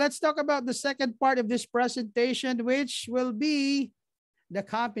 guys, let's talk about the second part of this presentation, which will be the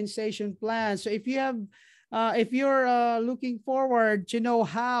compensation plan. So if you're looking forward to know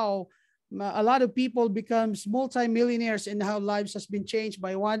how a lot of people becomes multimillionaires and how lives has been changed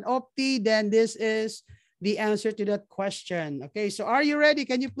by One Opti, then this is the answer to that question. Okay, so are you ready?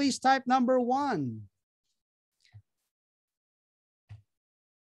 Can you please type number 1?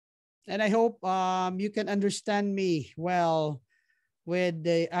 And I hope you can understand me well with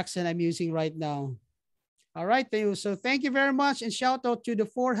the accent I'm using right now. All right, so thank you very much, and shout out to the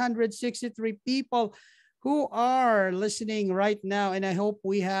 463 people who are listening right now. And I hope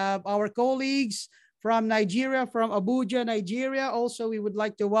we have our colleagues from Nigeria, from Abuja, Nigeria. Also, we would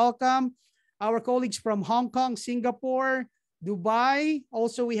like to welcome our colleagues from Hong Kong, Singapore, Dubai.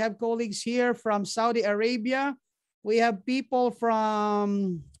 Also, we have colleagues here from Saudi Arabia. We have people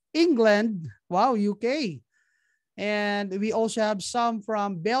from England, wow, UK. And we also have some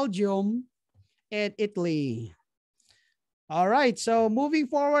from Belgium and Italy. All right, so moving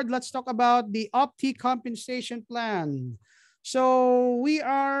forward, let's talk about the Opti compensation plan. So we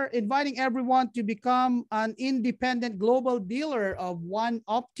are inviting everyone to become an independent global dealer of One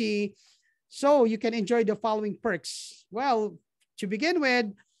Opti, so you can enjoy the following perks. Well, to begin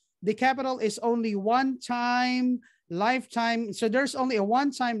with, the capital is only one-time lifetime. So there's only a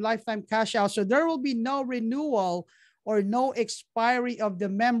one-time lifetime cash out. So there will be no renewal or no expiry of the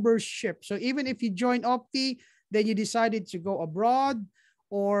membership. So even if you join Opti, then you decided to go abroad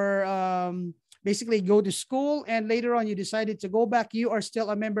or basically go to school, and later on you decided to go back, you are still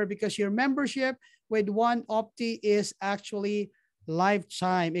a member because your membership with One Opti is actually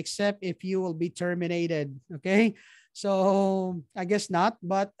lifetime, except if you will be terminated. Okay, so I guess not,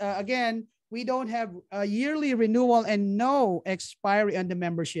 but again, we don't have a yearly renewal and no expiry on the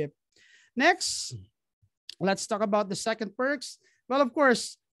membership. Next, let's talk about the second perks. Well, of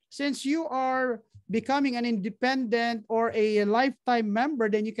course, since you are becoming an independent or a lifetime member,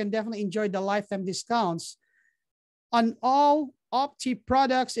 then you can definitely enjoy the lifetime discounts on all Opti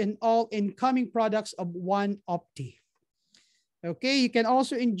products and all incoming products of One Opti. Okay, you can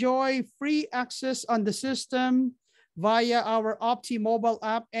also enjoy free access on the system via our Opti mobile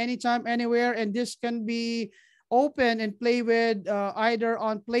app anytime, anywhere, and this can be open and play with either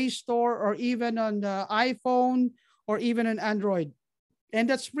on Play Store or even on the iPhone or even on Android. And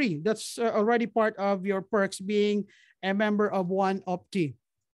that's free. That's already part of your perks being a member of One Opti.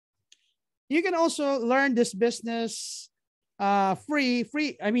 You can also learn this business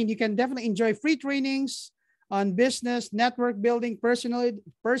free. I mean, you can definitely enjoy free trainings on business, network building,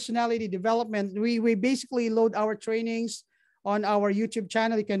 personality development. We basically load our trainings on our YouTube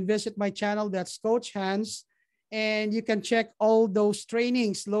channel. You can visit my channel. That's Coach Hanz. And you can check all those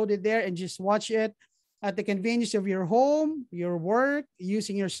trainings loaded there and just watch it at the convenience of your home, your work,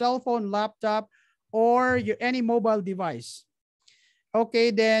 using your cell phone, laptop, or your any mobile device.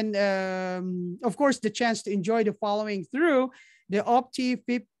 Okay, then of course the chance to enjoy the following through the Opti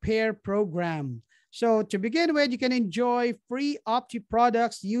Fifth Pair program. So to begin with, you can enjoy free Opti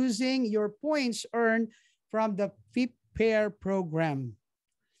products using your points earned from the Fifth Pair program.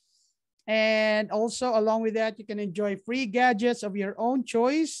 And also along with that, you can enjoy free gadgets of your own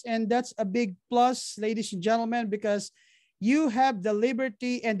choice. And that's a big plus, ladies and gentlemen, because you have the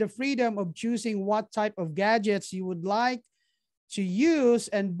liberty and the freedom of choosing what type of gadgets you would like to use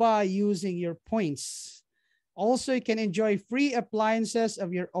and buy using your points. Also, you can enjoy free appliances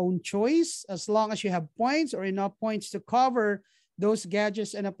of your own choice as long as you have points or enough points to cover those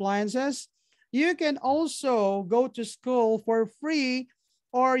gadgets and appliances. You can also go to school for free,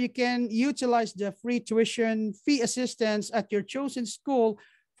 or you can utilize the free tuition fee assistance at your chosen school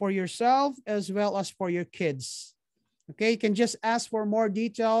for yourself as well as for your kids. Okay, you can just ask for more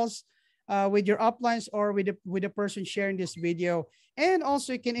details with your uplines or with the person sharing this video. And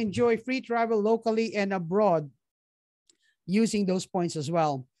also you can enjoy free travel locally and abroad using those points as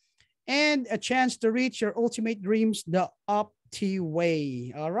well. And a chance to reach your ultimate dreams the Opti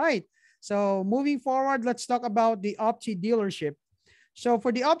way. All right. So moving forward, let's talk about the Opti dealership. So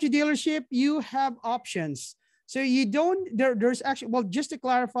for the Opti dealership, you have options. So you don't, there's actually, well, just to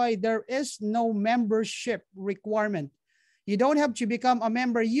clarify, there is no membership requirement. You don't have to become a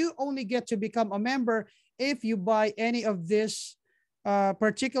member. You only get to become a member if you buy any of these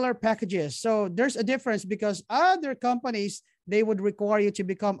particular packages. So there's a difference because other companies, they would require you to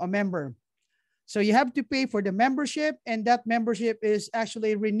become a member. So you have to pay for the membership, and that membership is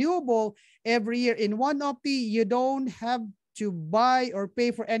actually renewable every year. In One Opti, you don't have to buy or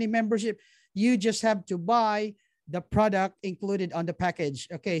pay for any membership. You just have to buy the product included on the package.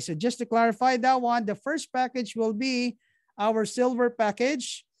 Okay, so just to clarify that one, the first package will be our silver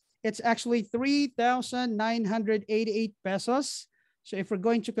package. It's actually 3,988 pesos. So if we're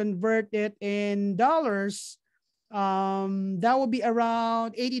going to convert it in dollars, that will be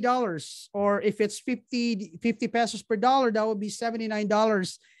around $80. Or if it's 50 pesos per dollar, that would be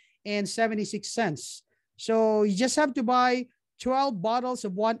 $79.76. So you just have to buy 12 bottles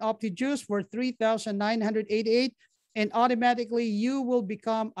of One Opti Juice for 3,988, and automatically you will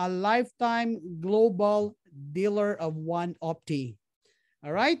become a lifetime global dealer of One Opti.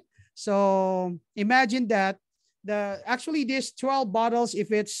 All right. So imagine that actually these 12 bottles,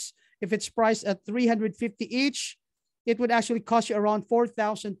 if it's priced at 350 each, it would actually cost you around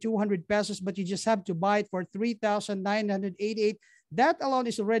 4,200 pesos, but you just have to buy it for 3,988. That alone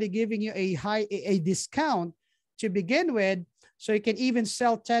is already giving you a discount to begin with. So you can even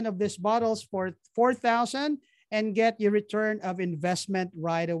sell 10 of these bottles for 4,000 and get your return of investment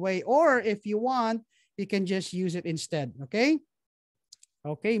right away. Or if you want, you can just use it instead. Okay.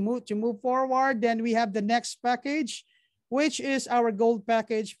 Okay, move forward. Then we have the next package, which is our gold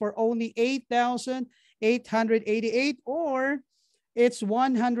package for only 8,888, or it's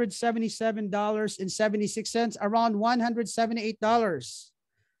 $177.76, around $178.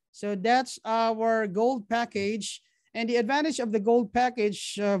 So that's our gold package. And the advantage of the gold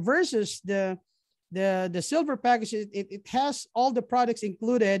package versus the silver package, it has all the products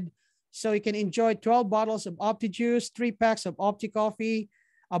included. So you can enjoy 12 bottles of Opti Juice, 3 packs of Opti Coffee,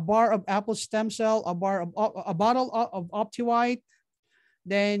 a bar of apple stem cell, a bottle of Opti White.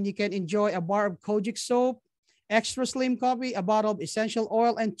 Then you can enjoy a bar of Kojic soap, extra slim coffee, a bottle of essential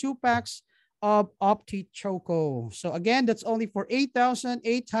oil, and 2 packs of Opti Choco. So again, that's only for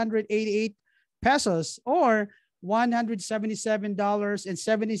 8,888 pesos, or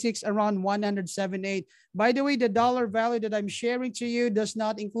 $177.76, around 178. By the way, the dollar value that I'm sharing to you does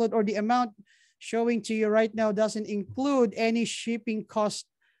not include, or the amount showing to you right now doesn't include any shipping cost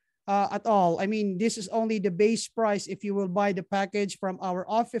at all. I mean, this is only the base price if you will buy the package from our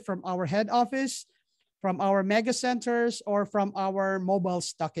office, from our head office, from our mega centers, or from our mobile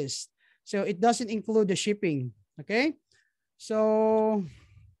stockist. So it doesn't include the shipping. Okay. So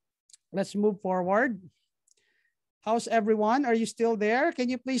let's move forward. How's everyone? Are you still there? Can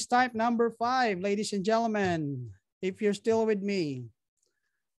you please type number 5, ladies and gentlemen, if you're still with me?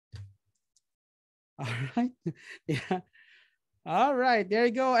 All right. Yeah. All right. There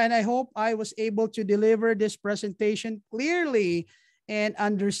you go. And I hope I was able to deliver this presentation clearly and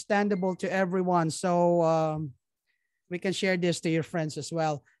understandable to everyone. So we can share this to your friends as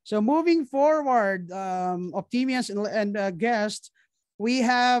well. So moving forward, Optimians and guests, we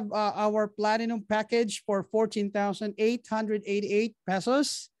have our platinum package for 14,888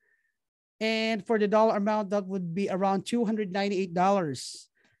 pesos. And for the dollar amount, that would be around $298.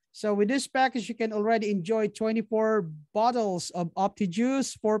 So with this package, you can already enjoy 24 bottles of Opti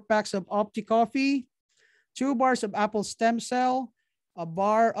Juice, 4 packs of Opti Coffee, 2 bars of apple stem cell, a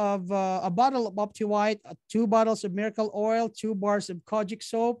bottle of Opti White, 2 bottles of Miracle Oil, 2 bars of Kojic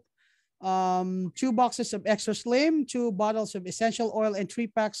soap, 2 boxes of Extra Slim, 2 bottles of essential oil, and 3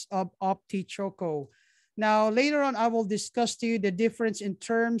 packs of Opti Choco. Now, later on, I will discuss to you the difference in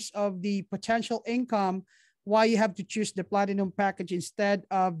terms of the potential income, why you have to choose the platinum package instead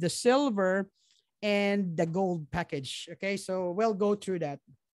of the silver and the gold package. Okay, so we'll go through that.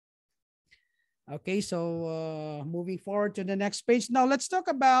 Okay, so moving forward to the next page. Now, let's talk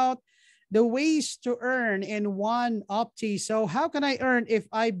about the ways to earn in One Opti. So how can I earn if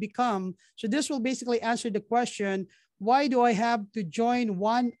I become, so this will basically answer the question, why do I have to join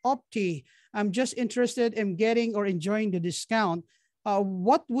One Opti? I'm just interested in getting or enjoying the discount.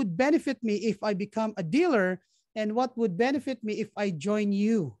 What would benefit me if I become a dealer, and what would benefit me if I join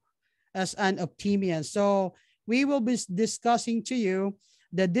you as an Optimian? So we will be discussing to you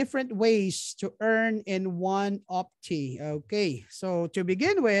the different ways to earn in One Opti. Okay, so to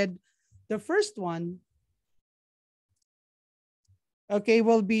begin with, the first one, okay,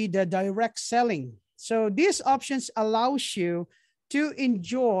 will be the direct selling. So these options allows you to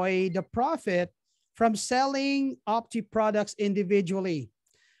enjoy the profit from selling Opti products individually.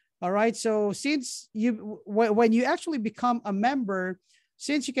 All right, so since when you actually become a member,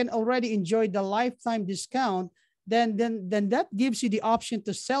 since you can already enjoy the lifetime discount, then that gives you the option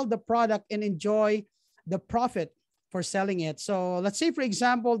to sell the product and enjoy the profit for selling it. So let's say, for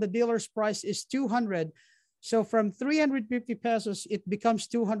example, the dealer's price is 200. So from 350 pesos, it becomes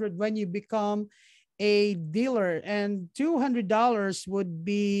 200 when you become a dealer, and $200 would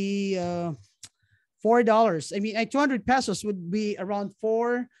be $4. I mean, 200 pesos would be around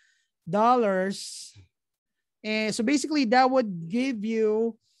 $4. And so basically that would give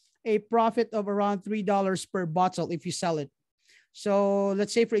you a profit of around $3 per bottle if you sell it. So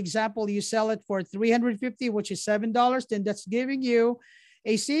let's say, for example, you sell it for 350, which is $7, then that's giving you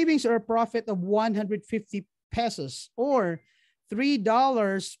a savings or a profit of 150 pesos or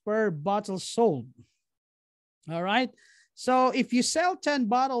 $3 per bottle sold. All right. So if you sell 10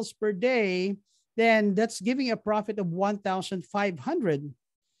 bottles per day, then that's giving a profit of 1,500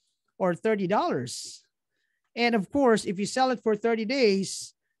 or $30. And of course, if you sell it for 30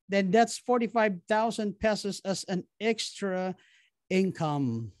 days, then that's 45,000 pesos as an extra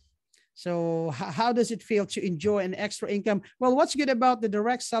income. So how does it feel to enjoy an extra income? Well, what's good about the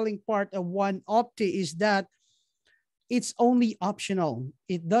direct selling part of One Opti is that it's only optional.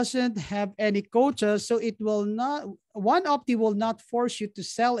 It doesn't have any quota, so it will not, One Opti will not force you to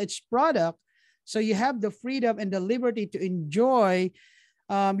sell its product. So you have the freedom and the liberty to enjoy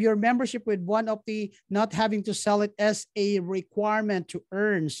your membership with One Opti, not having to sell it as a requirement to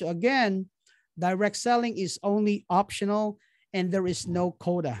earn. So again, direct selling is only optional and there is no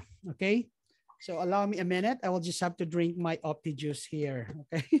quota. Okay. So allow me a minute. I will just have to drink my Opti juice here.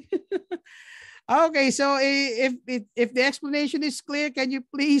 Okay. Okay. So if the explanation is clear, can you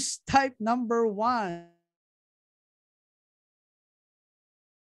please type number 1?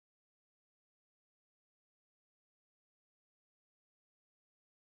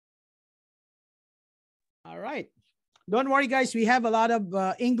 All right. Don't worry, guys. We have a lot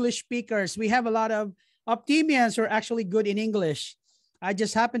of English speakers. We have a lot of Optimians who are actually good in English. I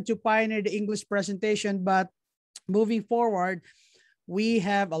just happened to pioneer the English presentation, but moving forward, we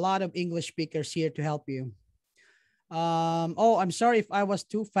have a lot of English speakers here to help you. Oh, I'm sorry if I was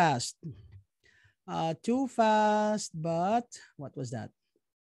too fast. Too fast, but what was that?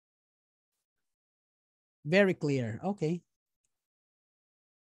 Very clear. Okay.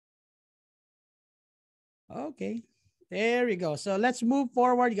 Okay. There we go. So let's move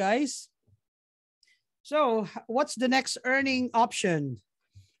forward, guys. So what's the next earning option?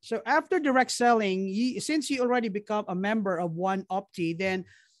 So after direct selling, since you already become a member of One Opti, then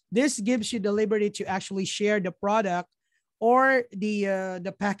this gives you the liberty to actually share the product or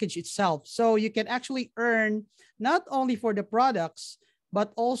the package itself. So you can actually earn not only for the products,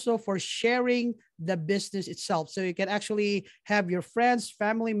 but also for sharing the business itself. So you can actually have your friends,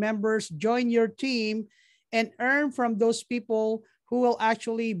 family members join your team and earn from those people who will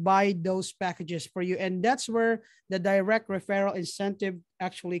actually buy those packages for you. And that's where the direct referral incentive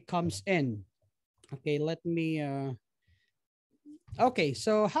actually comes in. Okay, let me, okay,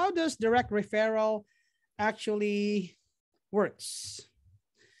 so how does direct referral actually works.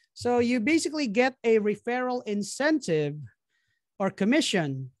 So you basically get a referral incentive or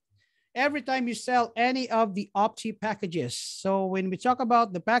commission every time you sell any of the Opti packages. So when we talk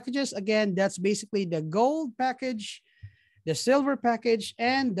about the packages, again, that's basically the gold package, the silver package,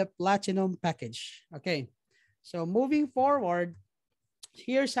 and the platinum package. Okay, so moving forward,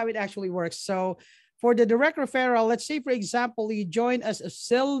 here's how it actually works. So for the direct referral, let's say, for example, you join as a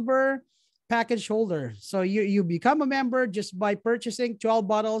silver package holder. So you become a member just by purchasing 12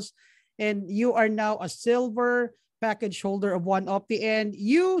 bottles, and you are now a silver package holder of One Opti, and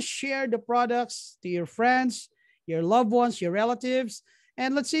you share the products to your friends, your loved ones, your relatives.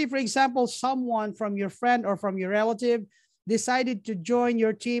 And let's say, for example, someone from your friend or from your relative decided to join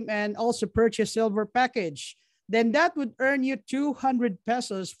your team and also purchase silver package, then that would earn you 200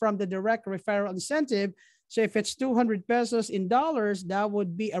 pesos from the direct referral incentive. So if it's 200 pesos in dollars, that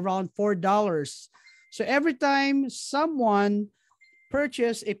would be around $4. So every time someone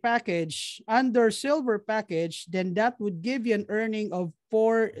purchase a package under silver package, then that would give you an earning of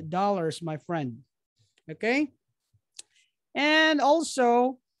 $4, my friend. Okay. And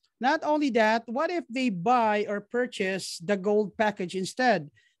also, not only that, what if they buy or purchase the gold package instead?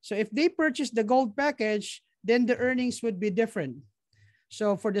 So if they purchase the gold package, then the earnings would be different.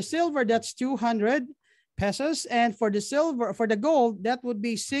 So for the silver, that's 200 pesos. And for the silver, for the gold, that would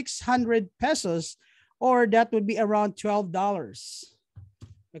be 600 pesos, or that would be around $12.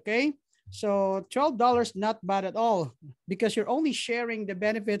 Okay. So $12, not bad at all, because you're only sharing the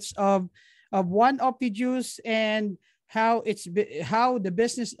benefits of One Opti Juice and how the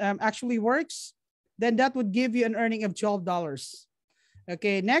business actually works. Then that would give you an earning of $12.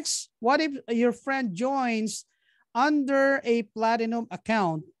 Okay, next, what if your friend joins under a platinum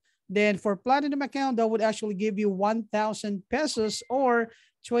account? Then for platinum account, that would actually give you 1,000 pesos or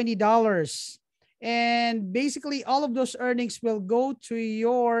 $20. And basically, all of those earnings will go to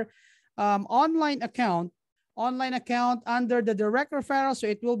your online account under the direct referral. So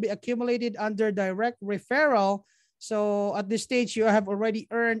it will be accumulated under direct referral. So at this stage, you have already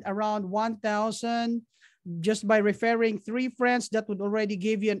earned around 1,000 just by referring 3 friends. That would already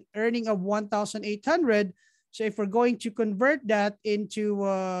give you an earning of 1,800. So if we're going to convert that into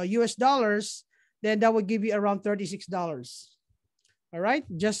US dollars, then that would give you around $36. All right,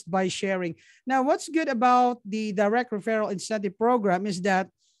 just by sharing. Now, what's good about the direct referral incentive program is that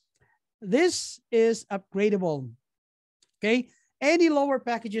this is upgradable. Okay, any lower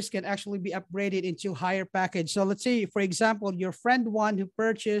packages can actually be upgraded into higher package. So let's say, for example, your friend one who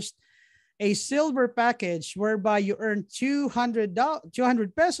purchased a silver package whereby you earn 200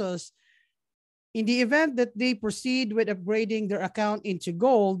 pesos. In the event that they proceed with upgrading their account into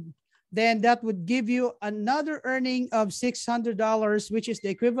gold, then that would give you another earning of $600, which is the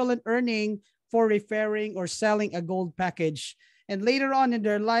equivalent earning for referring or selling a gold package. And later on in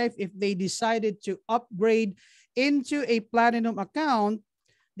their life, if they decided to upgrade into a platinum account,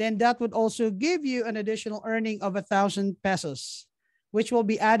 then that would also give you an additional earning of 1,000 pesos, which will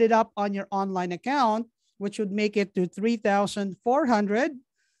be added up on your online account, which would make it to 3,400.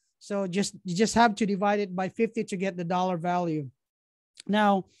 So you just have to divide it by 50 to get the dollar value.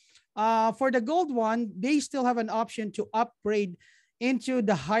 Now, for the gold one, they still have an option to upgrade into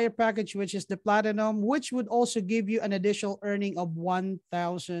the higher package, which is the platinum, which would also give you an additional earning of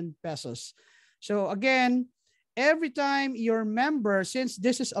 1,000 pesos. So again, every time your member, since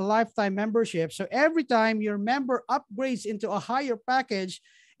this is a lifetime membership, so every time your member upgrades into a higher package,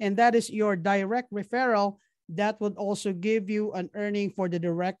 and that is your direct referral, that would also give you an earning for the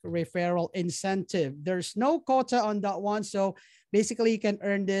direct referral incentive. There's no quota on that one. So basically you can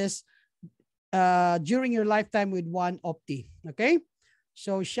earn this during your lifetime with One Opti. Okay.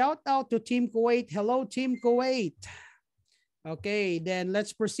 So shout out to Team Kuwait. Hello, Team Kuwait. Okay, then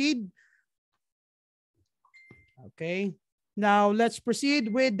let's proceed. Okay, now let's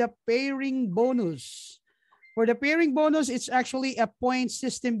proceed with the pairing bonus. For the pairing bonus, it's actually a point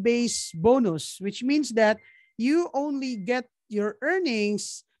system based bonus, which means that you only get your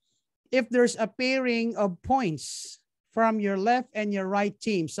earnings if there's a pairing of points from your left and your right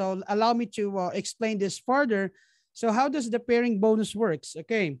team. So allow me to explain this further. So how does the pairing bonus works?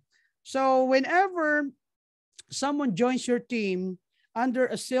 Okay, so whenever someone joins your team under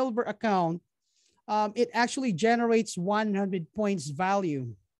a silver account, it actually generates 100 points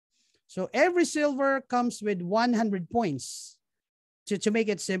value. So every silver comes with 100 points to make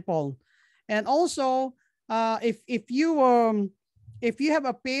it simple. And also, if you have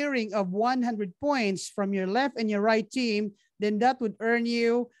a pairing of 100 points from your left and your right team, then that would earn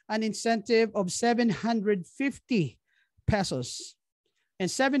you an incentive of 750 pesos. and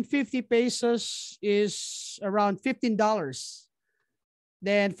 750 pesos is around $15.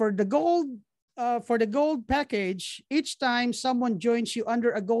 Then for the gold package, each time someone joins you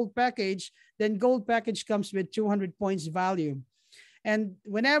under a gold package, then gold package comes with 200 points value. And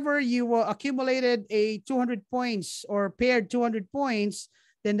whenever you accumulated a 200 points or paired 200 points,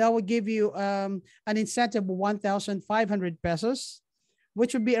 then that would give you an incentive of 1,500 pesos,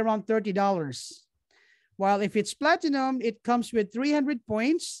 which would be around $30. While if it's platinum, it comes with 300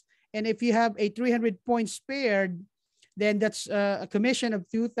 points. And if you have a 300 points paired, then that's a commission of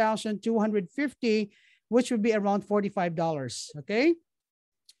 2,250, which would be around $45. Okay.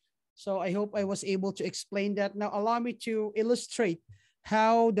 So I hope I was able to explain that. Now allow me to illustrate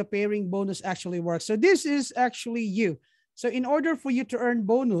how the pairing bonus actually works. So this is actually you. So in order for you to earn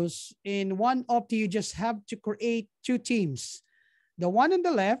bonus in One Opti, you just have to create two teams, the one on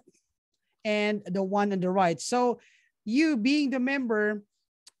the left and the one on the right. So you being the member,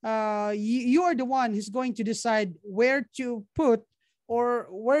 you are the one who's going to decide where to put or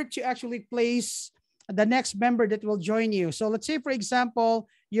where to actually place the next member that will join you. So let's say, for example,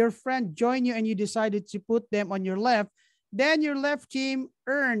 your friend joined you and you decided to put them on your left, then your left team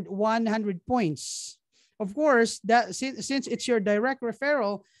earned 100 points. Of course, that since it's your direct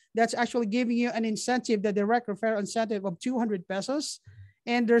referral, that's actually giving you an incentive, the direct referral incentive of 200 pesos.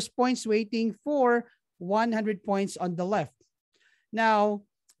 And there's points waiting for 100 points on the left. Now,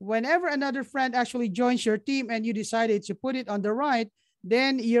 whenever another friend actually joins your team and you decided to put it on the right,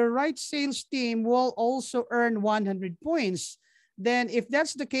 then your right sales team will also earn 100 points. Then if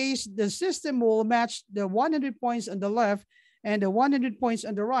that's the case, the system will match the 100 points on the left and the 100 points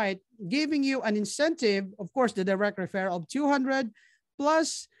on the right, giving you an incentive, of course, the direct referral of 200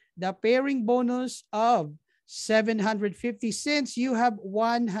 plus the pairing bonus of 750 since you have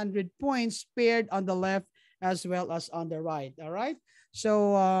 100 points paired on the left as well as on the right. All right.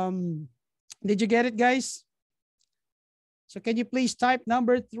 So did you get it, guys? So can you please type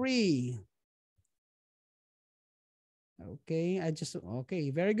number 3? Okay, okay,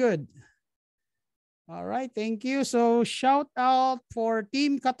 very good. All right, thank you. So shout out for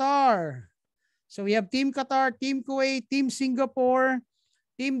Team Qatar. So we have Team Qatar, Team Kuwait, Team Singapore,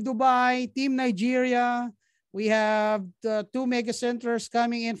 Team Dubai, Team Nigeria. We have the 2 mega centers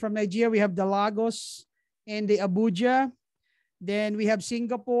coming in from Nigeria. We have the Lagos and the Abuja. Then we have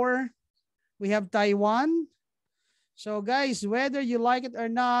Singapore. We have Taiwan. So guys, whether you like it or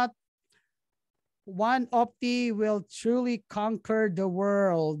not, One Opti will truly conquer the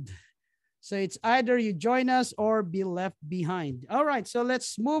world. So it's either you join us or be left behind. All right, so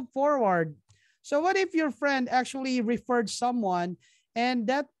let's move forward. So what if your friend actually referred someone and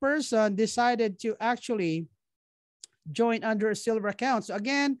that person decided to actually join under a silver account? So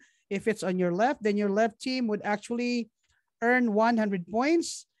again, if it's on your left, then your left team would actually earn 100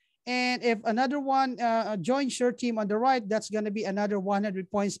 points. And if another one joins your team on the right, that's going to be another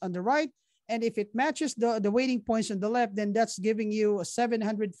 100 points on the right. And if it matches the waiting points on the left, then that's giving you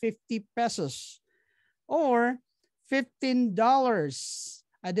 750 pesos or $15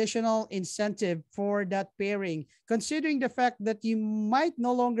 additional incentive for that pairing. Considering the fact that you might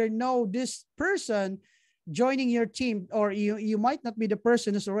no longer know this person joining your team, or you might not be the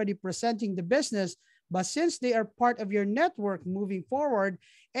person who's already presenting the business, but since they are part of your network moving forward,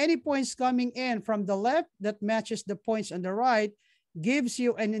 any points coming in from the left that matches the points on the right gives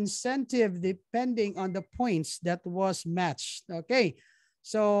you an incentive depending on the points that was matched. Okay,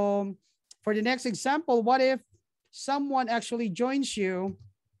 so for the next example, what if someone actually joins you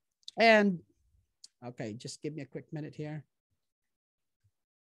and, okay, just give me a quick minute here.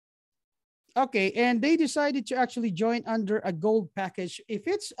 Okay, and they decided to actually join under a gold package. If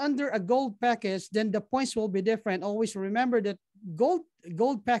it's under a gold package, then the points will be different. Always remember that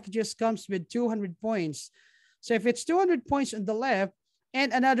gold packages comes with 200 points. So if it's 200 points on the left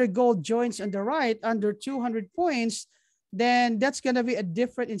and another gold joins on the right under 200 points, then that's going to be a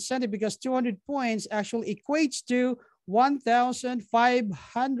different incentive because 200 points actually equates to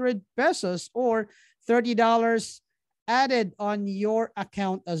 1,500 pesos or $30 added on your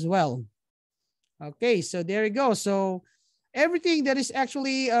account as well. Okay, so there you go. So everything that is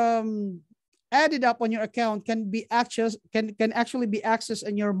actually added up on your account can be actually be accessed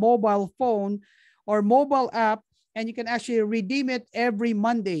on your mobile phone or mobile app, and you can actually redeem it every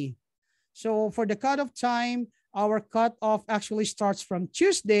Monday. So for the cutoff time, our cutoff actually starts from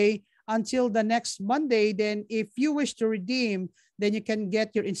Tuesday until the next Monday. Then if you wish to redeem, then you can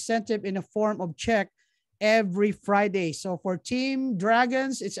get your incentive in a form of check every Friday. So for Team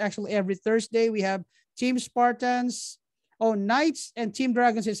Dragons, it's actually every Thursday. We have Team Spartans. Oh, Knights and Team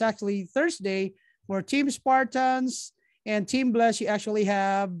Dragons is actually Thursday. For Team Spartans And Team Bless, you actually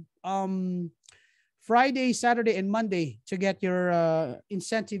have Friday, Saturday, and Monday to get your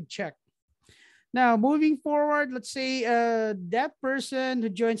incentive check. Now, moving forward, let's say that person who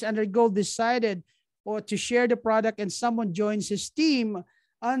joins under gold decided or to share the product and someone joins his team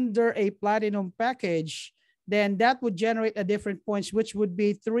under a platinum package, then that would generate a different points, which would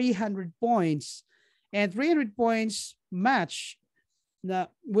be 300 points. And 300 points match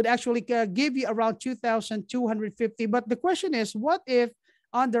would actually give you around 2,250. But the question is, what if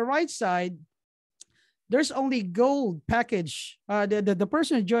on the right side, there's only gold package? The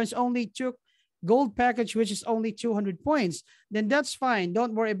person who joins only took gold package, which is only 200 points. Then that's fine.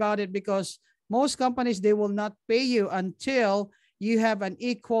 Don't worry about it, because most companies, they will not pay you until you have an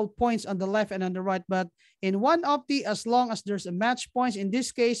equal points on the left and on the right. But in One Opti, as long as there's a match points, in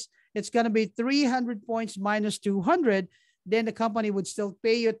this case, it's going to be 300 points minus 200. Then the company would still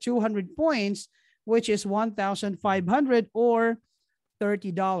pay you 200 points, which is 1,500 or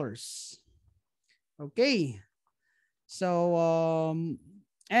 $30. Okay. So,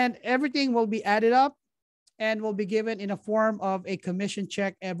 and everything will be added up and will be given in a form of a commission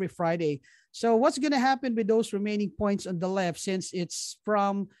check every Friday. So what's going to happen with those remaining points on the left, since it's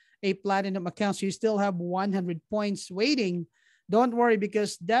from a platinum account, so you still have 100 points waiting. Don't worry,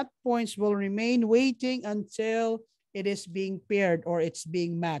 because that points will remain waiting until it is being paired or it's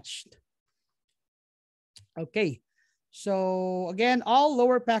being matched. Okay. So again, all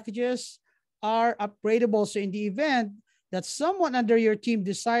lower packages are upgradable. So in the event that someone under your team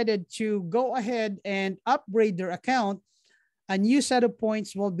decided to go ahead and upgrade their account, a new set of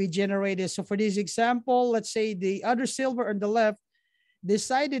points will be generated. So for this example, let's say the other silver on the left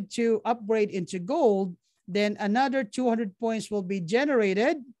decided to upgrade into gold, then another 200 points will be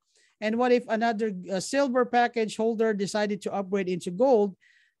generated. And what if another silver package holder decided to upgrade into gold?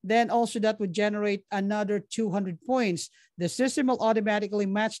 Then also that would generate another 200 points. The system will automatically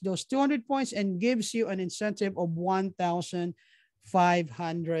match those 200 points and gives you an incentive of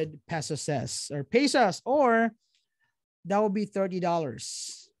 1,500 pesos, or that will be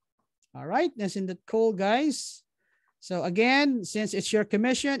 $30. All right, isn't that cool, guys? So again, since it's your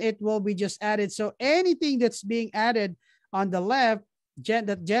commission, it will be just added. So anything that's being added on the left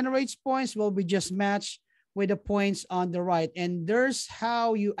that generates points will be just matched with the points on the right. And there's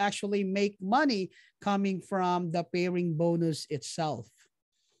how you actually make money coming from the pairing bonus itself.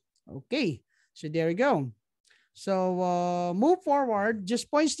 Okay, so there you go. So move forward, just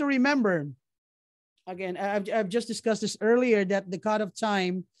points to remember. Again, I've just discussed this earlier, that the cutoff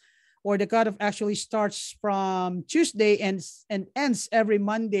time or the cutoff actually starts from Tuesday and ends every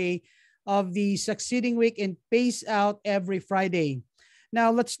Monday of the succeeding week and pays out every Friday. Now,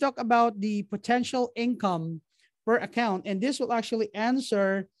 let's talk about the potential income per account. And this will actually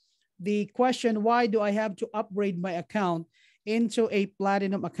answer the question, why do I have to upgrade my account into a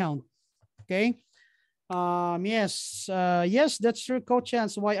platinum account? Okay. Yes, that's true, Coach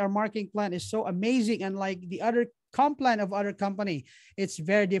Hanz, why our marketing plan is so amazing. And like the other comp plan of other company, it's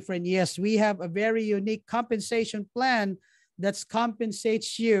very different. Yes, we have a very unique compensation plan that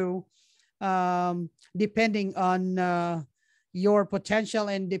compensates you depending on your potential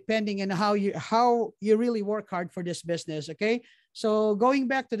and depending on how you really work hard for this business. Okay. So going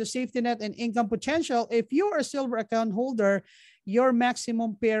back to the safety net and income potential, if you're a silver account holder, your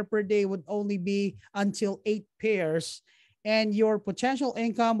maximum pair per day would only be until 8 pairs, and your potential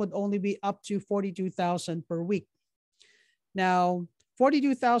income would only be up to 42,000 per week. Now,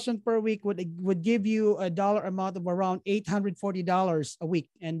 42,000 per week would give you a dollar amount of around $840 a week,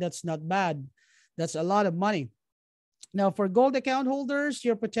 and that's not bad. That's a lot of money. Now, for gold account holders,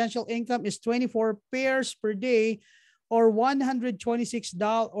 your potential income is 24 pairs per day, or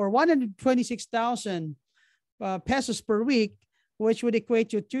 $126 or 126,000 pesos per week, which would equate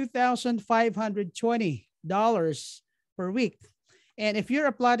to $2,520 per week. And if you're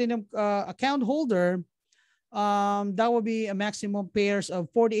a platinum account holder, that will be a maximum pairs of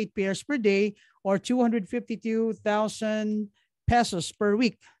 48 pairs per day, or 252,000 pesos per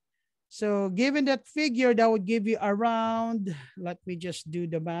week. So given that figure, that would give you around, let me just do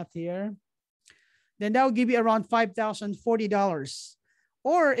the math here. Then that would give you around $5,040.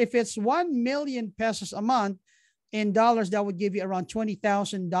 Or if it's 1 million pesos a month, in dollars, that would give you around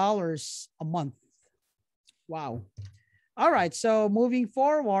 $20,000 a month. Wow. All right. So moving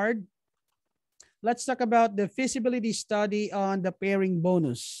forward, let's talk about the feasibility study on the pairing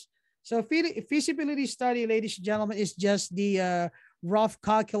bonus. So feasibility study, ladies and gentlemen, is just the rough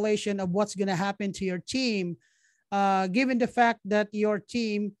calculation of what's going to happen to your team, given the fact that your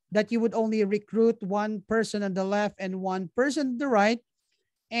team, that you would only recruit one person on the left and one person on the right.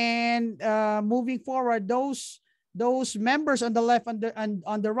 And moving forward, those those members on the left and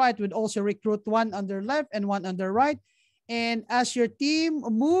on the right would also recruit one on the left and one on the right. And as your team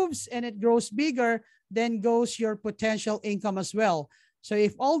moves and it grows bigger, then goes your potential income as well. So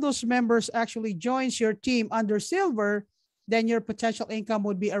if all those members actually joins your team under silver, then your potential income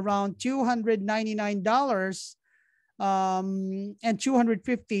would be around $299 and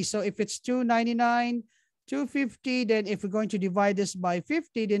 250. So if it's 299, 250, then if we're going to divide this by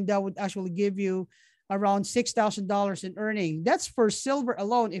 50, then that would actually give you around $6,000 in earning. That's for silver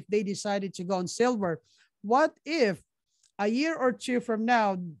alone if they decided to go on silver. What if a year or two from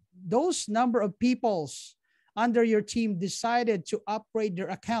now, those number of peoples under your team decided to upgrade their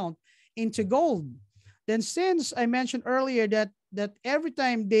account into gold? Then since I mentioned earlier that every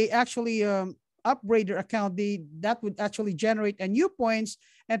time they actually upgrade their account, that would actually generate a new points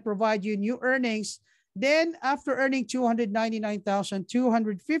and provide you new earnings. Then after earning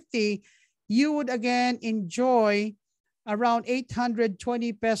 299,250, you would again enjoy around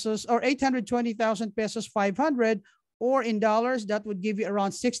 820 pesos or 820,000 pesos 500, or in dollars that would give you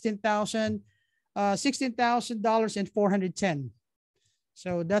around $16,000 and 410.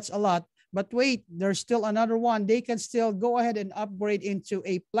 So that's a lot. But wait, there's still another one. They can still go ahead and upgrade into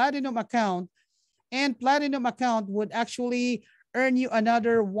a platinum account, and platinum account would actually earn you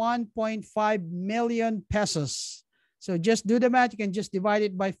another 1.5 million pesos. So just do the math. You can just divide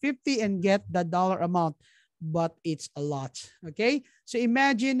it by 50 and get the dollar amount, but it's a lot. Okay. So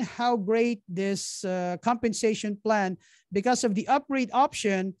imagine how great this compensation plan, because of the upgrade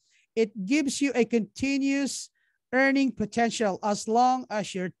option, it gives you a continuous earning potential as long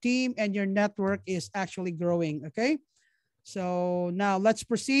as your team and your network is actually growing. Okay. So now let's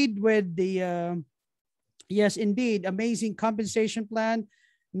proceed with the, yes, indeed, amazing compensation plan.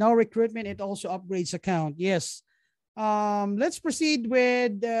 No recruitment, it also upgrades account. Yes. Let's proceed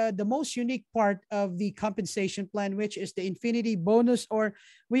with the most unique part of the compensation plan, which is the infinity bonus, or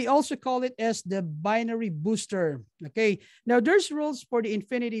we also call it as the binary booster. Okay. Now there's rules for the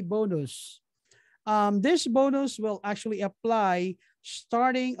infinity bonus. This bonus will actually apply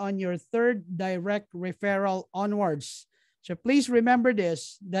starting on your third direct referral onwards. So please remember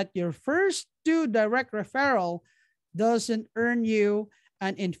this, that your first two direct referral doesn't earn you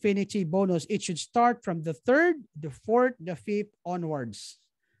an infinity bonus. It should start from the third, the fourth, the fifth onwards.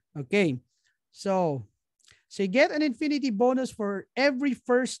 Okay. So you get an infinity bonus for every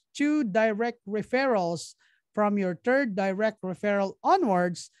first two direct referrals from your third direct referral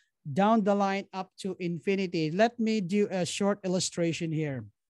onwards down the line up to infinity. Let me do a short illustration here.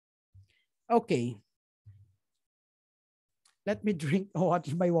 Okay. Let me drink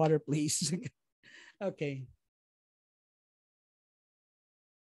my water, please. Okay.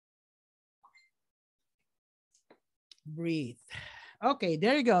 Breathe. Okay,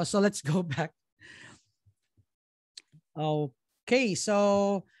 there you go. So let's go back. Okay,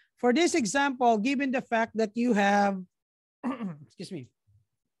 so for this example, given the fact that you have, excuse me,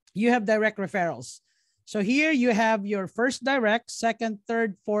 you have direct referrals. So here you have your first direct, second,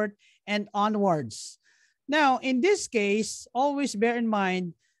 third, fourth, and onwards. Now, in this case, always bear in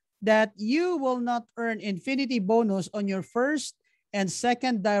mind that you will not earn infinity bonus on your first and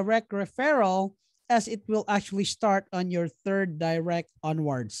second direct referral, as it will actually start on your third direct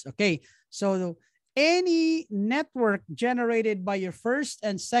onwards. Okay, so any network generated by your first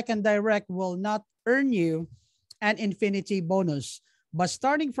and second direct will not earn you an infinity bonus. But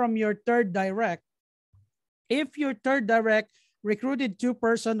starting from your third direct, if your third direct recruited two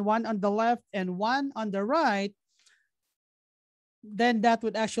person, one on the left and one on the right, then that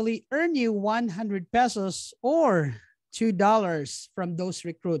would actually earn you 100 pesos or $2 from those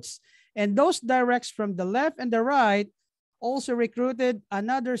recruits. And those directs from the left and the right also recruited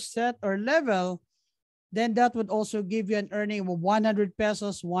another set or level, then that would also give you an earning of 100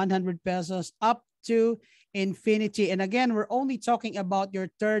 pesos, 100 pesos up to infinity. And again, we're only talking about your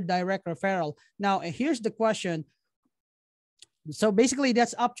third direct referral. Now, here's the question. So basically,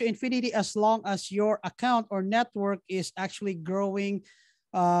 that's up to infinity as long as your account or network is actually growing,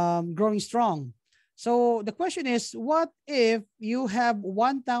 growing strong. So the question is, what if you have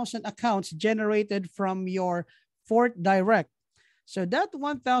 1,000 accounts generated from your fourth direct? So that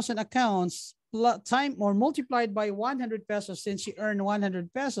 1,000 accounts time or multiplied by 100 pesos, since you earn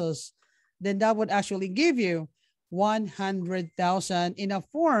 100 pesos, then that would actually give you 100,000 in a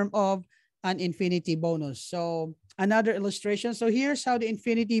form of an infinity bonus. So another illustration. So here's how the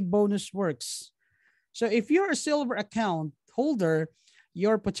infinity bonus works. So if you're a silver account holder,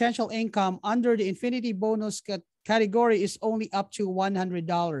 your potential income under the infinity bonus category is only up to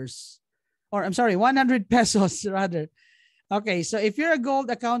 $100, or I'm sorry, 100 pesos rather. Okay, so if you're a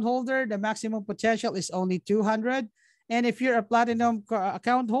gold account holder, the maximum potential is only 200. And if you're a platinum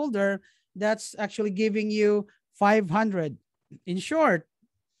account holder, that's actually giving you 500. In short,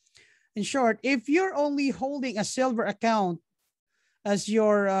 if you're only holding a silver account as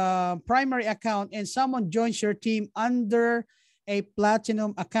your primary account and someone joins your team under a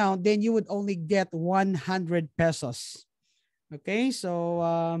platinum account, then you would only get 100 pesos. Okay,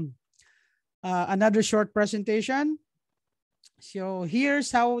 so another short presentation. So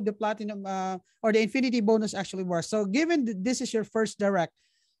here's how the platinum or the infinity bonus actually works. So given this is your first direct,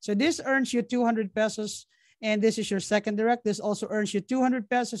 so this earns you 200 pesos, and this is your second direct. This also earns you 200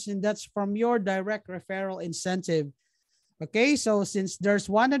 pesos, and that's from your direct referral incentive. Okay, so since there's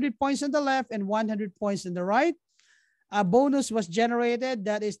 100 points on the left and 100 points on the right, a bonus was generated.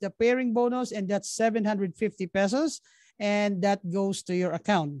 That is the pairing bonus, and that's 750 pesos, and that goes to your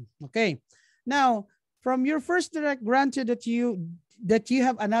account. Okay, now from your first direct, granted that you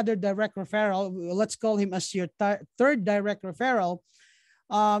have another direct referral, let's call him as your third direct referral.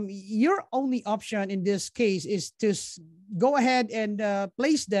 Your only option in this case is to go ahead and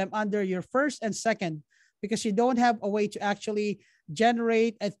place them under your first and second, because you don't have a way to actually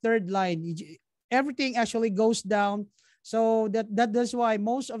generate a third line. Everything actually goes down. So that's why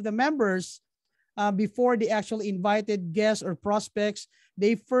most of the members, before they actually invited guests or prospects,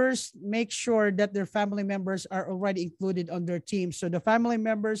 they first make sure that their family members are already included on their team. So the family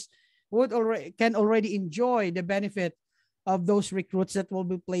members can already enjoy the benefit of those recruits that will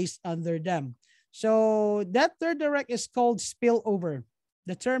be placed under them. So that third direct is called spillover.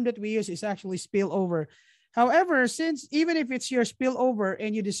 The term that we use is actually spillover. However, since even if it's your spillover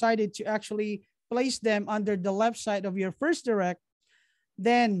and you decided to actually place them under the left side of your first direct,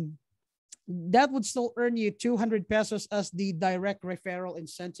 then that would still earn you 200 pesos as the direct referral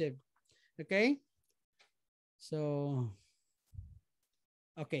incentive. Okay. So,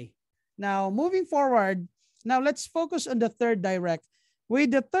 okay. Now, moving forward, now let's focus on the third direct.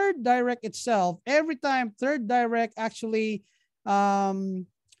 With the third direct itself, every time third direct actually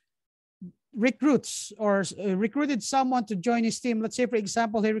recruits or recruited someone to join his team, let's say, for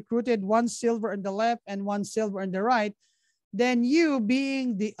example, he recruited one silver on the left and one silver on the right, then you,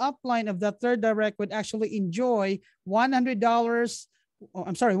 being the upline of the third direct, would actually enjoy $100,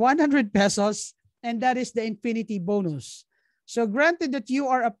 100 pesos, and that is the infinity bonus. So granted that you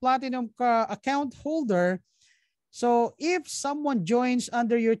are a platinum account holder, so if someone joins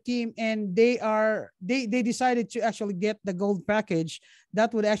under your team and they decided to actually get the gold package,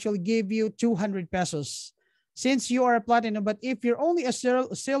 that would actually give you 200 pesos since you are a platinum. But if you're only a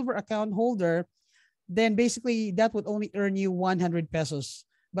silver account holder, then basically that would only earn you 100 pesos.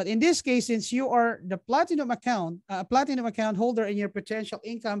 But in this case, since you are the platinum account holder, and your potential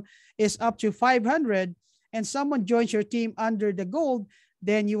income is up to 500, and someone joins your team under the gold,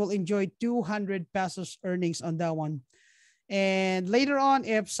 then you will enjoy 200 pesos earnings on that one. And later on,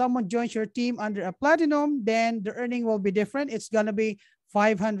 if someone joins your team under a platinum, then the earning will be different. It's going to be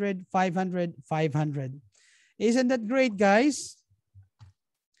 500, 500, 500. Isn't that great, guys?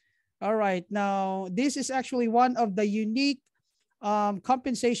 All right. Now, this is actually one of the unique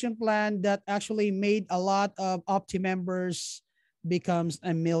compensation plan that actually made a lot of Opti members becomes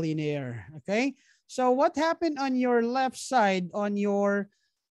a millionaire. Okay. So what happened on your left side on your,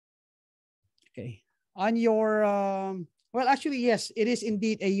 well, actually, yes, it is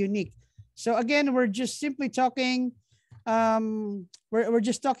indeed a unique. So again, we're just simply talking, we're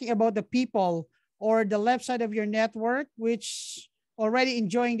just talking about the people or the left side of your network, which already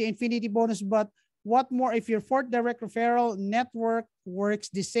enjoying the infinity bonus. But what more if your fourth direct referral network works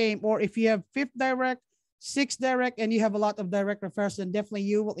the same, or if you have fifth direct, sixth direct, and you have a lot of direct referrals, then definitely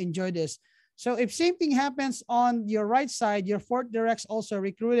you will enjoy this. So if same thing happens on your right side, your fourth directs also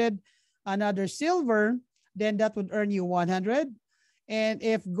recruited another silver, then that would earn you 100. And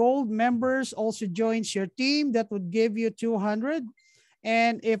if gold members also joins your team, that would give you 200.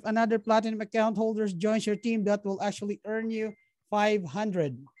 And if another platinum account holders joins your team, that will actually earn you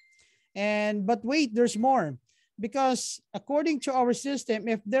 500. And but wait, there's more, because according to our system,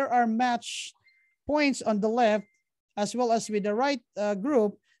 if there are match points on the left as well as with the right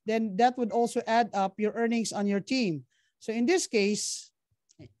group, then that would also add up your earnings on your team. So in this case,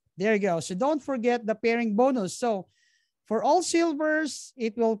 there you go. So don't forget the pairing bonus. So for all silvers,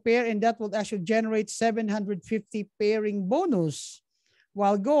 it will pair, and that will actually generate 750 pairing bonus,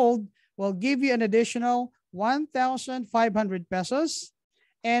 while gold will give you an additional 1,500 pesos.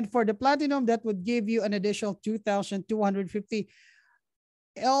 And for the platinum, that would give you an additional 2,250.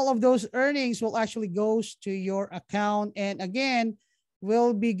 All of those earnings will actually goes to your account. And again,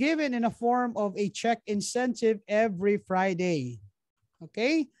 will be given in a form of a check incentive every Friday.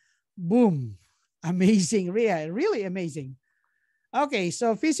 Okay, boom, amazing, really amazing. Okay,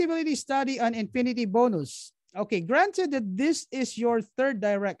 so feasibility study on infinity bonus. Okay, granted that this is your third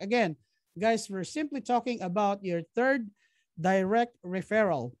direct. Again, guys, we're simply talking about your third direct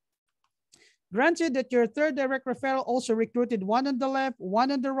referral. Granted that your third direct referral also recruited one on the left,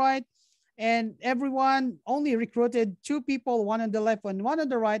 one on the right, and everyone only recruited two people, one on the left and one on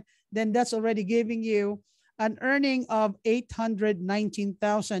the right, then that's already giving you an earning of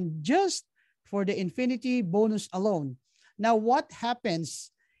 819,000 just for the infinity bonus alone. Now, what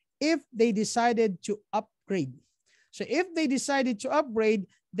happens if they decided to upgrade? So if they decided to upgrade,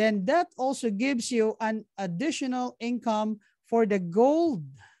 then that also gives you an additional income for the gold,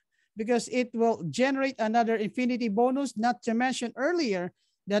 because it will generate another infinity bonus, not to mention earlier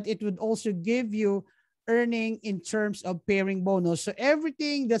that it would also give you earning in terms of pairing bonus. So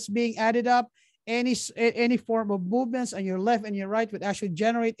everything that's being added up, any form of movements on your left and your right would actually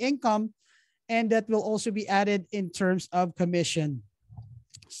generate income, and that will also be added in terms of commission.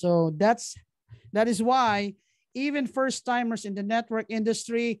 So that is why even first timers in the network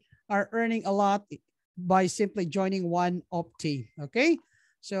industry are earning a lot by simply joining One Opti. Okay,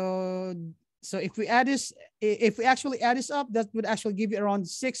 so if we actually add this up, that would actually give you around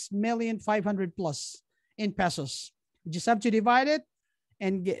 6,500,000 plus in pesos. You just have to divide it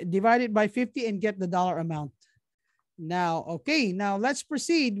and divide it by 50 and get the dollar amount. Now, okay, now let's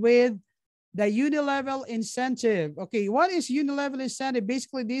proceed with the unilevel incentive. Okay, what is unilevel incentive?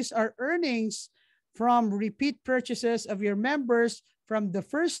 Basically, these are earnings from repeat purchases of your members from the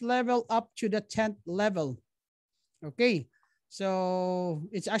first level up to the 10th level. Okay, so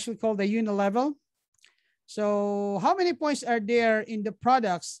it's actually called the unilevel. So how many points are there in the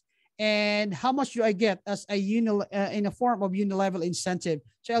products, and how much do I get as a in a form of unilevel incentive?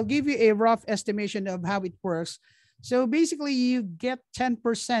 So I'll give you a rough estimation of how it works. So basically, you get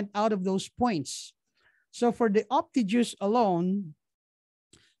 10% out of those points. So for the Opti Juice alone,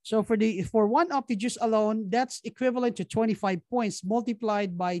 for one Opti Juice alone, that's equivalent to 25 points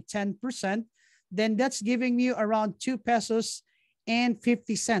multiplied by 10%. Then that's giving you around 2 pesos and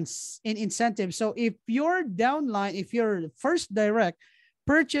 50 cents in incentive. So if your downline, if your first direct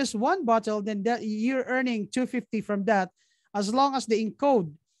purchase one bottle, then that you're earning 250 from that, as long as they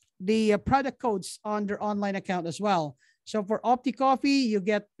encode the product codes on their online account as well. So for Opti Coffee, you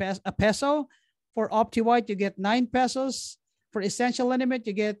get a peso. For Opti White, you get 9 pesos. For Essential Liniment,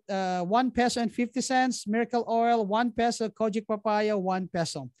 you get 1 peso and 50 cents. Miracle Oil, 1 peso. Kojic Papaya, 1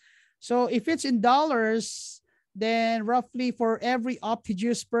 peso. So if it's in dollars, then roughly for every Opti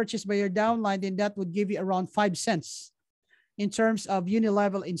Juice purchased by your downline, then that would give you around 5 cents in terms of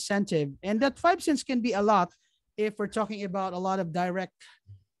unilevel incentive. And that 5 cents can be a lot if we're talking about a lot of direct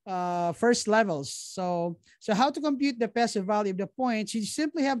first levels. So how to compute the peso value of the points? You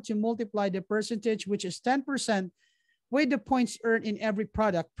simply have to multiply the percentage, which is 10%, with the points earned in every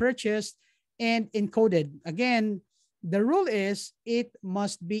product purchased and encoded. Again, the rule is it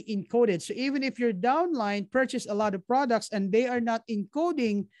must be encoded. So even if your downline purchased a lot of products and they are not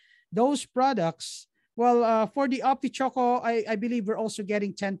encoding those products, well, for the Opti Choco, I believe we're also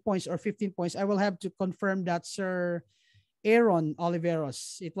getting 10 points or 15 points. I will have to confirm that, Sir Aaron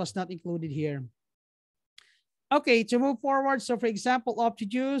Oliveros. It was not included here. Okay, to move forward. So for example, Opti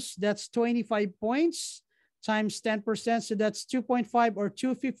Juice, that's 25 points times 10%. So that's 2.5 or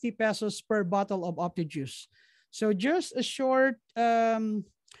 250 pesos per bottle of Opti Juice. So just a short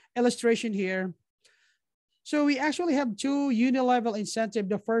illustration here. So we actually have 2 unilevel incentive.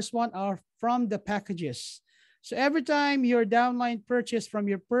 The first one are from the packages. So every time your downline purchase from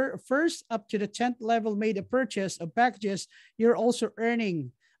your first up to the 10th level made a purchase of packages, you're also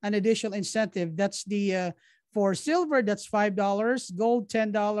earning an additional incentive. That's the for silver, that's $5, gold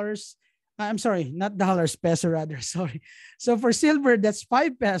 $10. I'm sorry, not dollars, peso rather. Sorry. So for silver, that's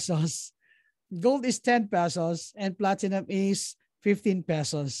 5 pesos. Gold is 10 pesos and platinum is 15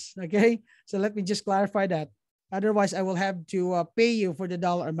 pesos. Okay. So let me just clarify that. Otherwise, I will have to pay you for the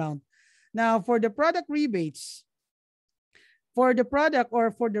dollar amount. Now, for the product rebates, for the product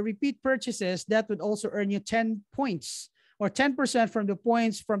or for the repeat purchases, that would also earn you 10 points or 10% from the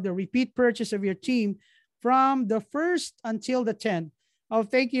points from the repeat purchase of your team from the 1st until the 10th. Oh,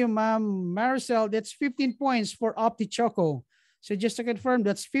 thank you, Ma'am Maricel. That's 15 points for Opti Choco. So just to confirm,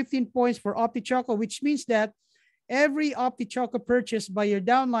 that's 15 points for Opti Choco, which means that every Opti Choco purchase by your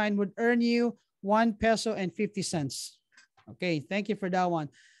downline would earn you 1 peso and 50 cents. Okay, thank you for that one.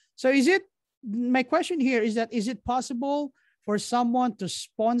 So my question here is that, is it possible for someone to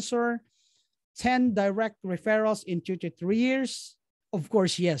sponsor 10 direct referrals in 2 to 3 years? Of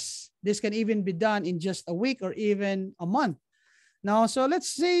course, yes. This can even be done in just a week or even a month. Now, so let's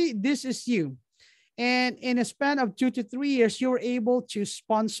say this is you. And in a span of 2 to 3 years, you're able to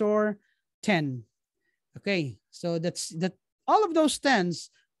sponsor 10. Okay, so that's that. All of those 10s,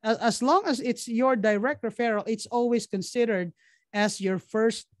 as long as it's your direct referral, it's always considered as your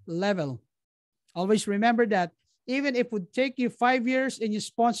first level. Always remember that. Even if it would take you 5 years and you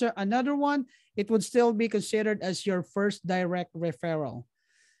sponsor another one, it would still be considered as your first direct referral.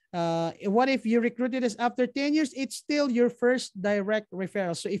 What if you recruited us after 10 years? It's still your first direct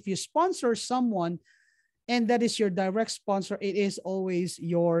referral. So if you sponsor someone and that is your direct sponsor, it is always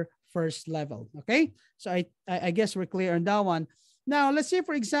your first level. Okay. So I guess we're clear on that one. Now, let's say,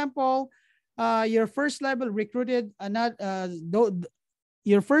 for example, your first level recruited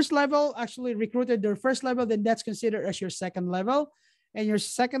your first level actually recruited their first level, then that's considered as your second level. And your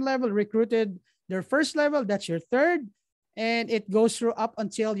second level recruited their first level, that's your third. And it goes through up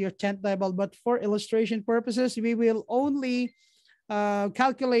until your 10th level. But for illustration purposes, we will only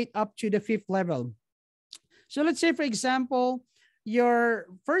calculate up to the 5th level. So let's say, for example, your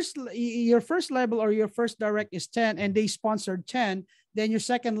first level or your first direct is 10 and they sponsored 10, then your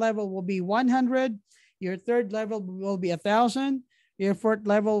second level will be 100. Your third level will be 1,000. Your fourth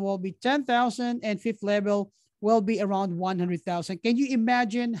level will be 10,000 and fifth level will be around 100,000. Can you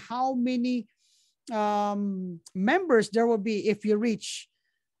imagine how many members there will be if you reach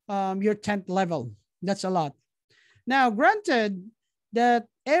your 10th level? That's a lot. Now, granted that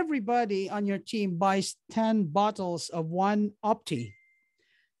everybody on your team buys 10 bottles of One Opti.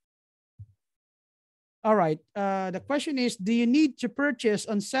 All right. The question is, do you need to purchase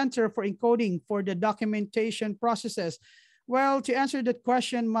on center for encoding for the documentation processes? Well, to answer that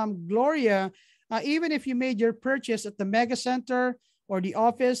question, Ma'am Gloria, even if you made your purchase at the mega center or the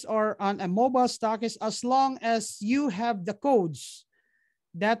office or on a mobile stockist, as long as you have the codes,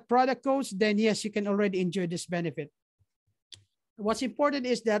 that product codes, then yes, you can already enjoy this benefit. What's important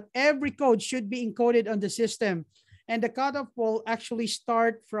is that every code should be encoded on the system, and the cutoff will actually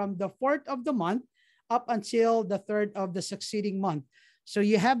start from the 4th of the month up until the 3rd of the succeeding month. So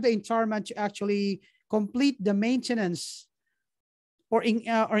you have the entire month to actually complete the maintenance or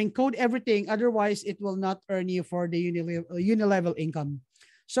encode everything. Otherwise, it will not earn you for the unilevel income.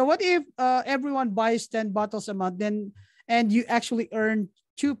 So what if everyone buys 10 bottles a month, then and you actually earn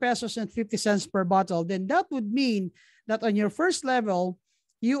 2 pesos and 50 cents per bottle? Then that would mean that on your first level,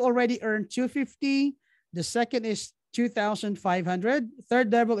 you already earn 250. The second is 2,500.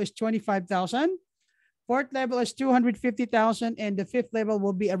 Third level is 25,000. Fourth level is 250,000. And the fifth level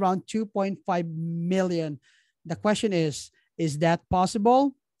will be around 2.5 million. The question is that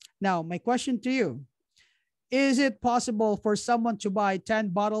possible? Now, my question to you, is it possible for someone to buy 10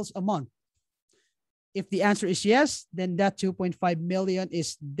 bottles a month? If the answer is yes, then that 2.5 million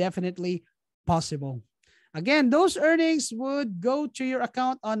is definitely possible. Again, those earnings would go to your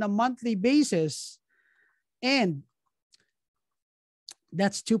account on a monthly basis. And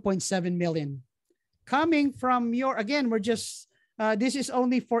that's 2.7 million. Coming from your, again, we're just, this is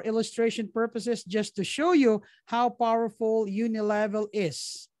only for illustration purposes, just to show you how powerful unilevel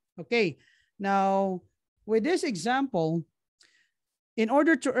is. Okay, now with this example, in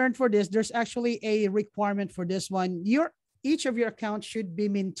order to earn for this, there's actually a requirement for this one. Each of your accounts should be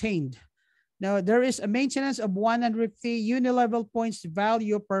maintained. Now, there is a maintenance of 150 unilevel points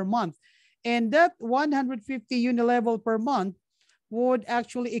value per month. And that 150 unilevel per month would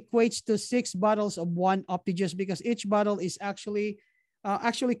actually equates to 6 bottles of One Opti Juice, because each bottle is actually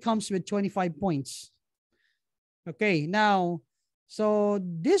comes with 25 points. Okay, now, so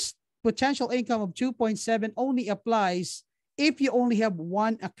this potential income of 2.7 only applies if you only have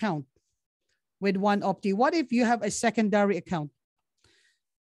one account with One Opti. What if you have a secondary account?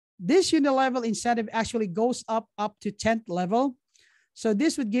 This unilevel incentive actually goes up to 10th level. So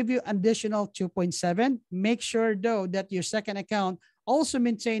this would give you additional 2.7. Make sure though that your second account also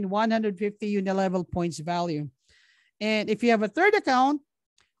maintain 150 unilevel points value. And if you have a third account,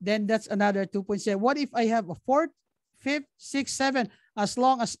 then that's another 2.7. What if I have a fourth, fifth, sixth, seventh? As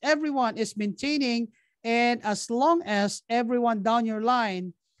long as everyone is maintaining and as long as everyone down your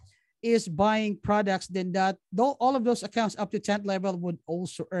line is buying products, then that all of those accounts up to 10th level would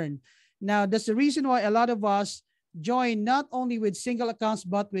also earn. Now, that's the reason why a lot of us join not only with single accounts,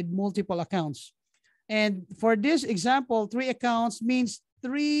 but with multiple accounts. And for this example, 3 accounts means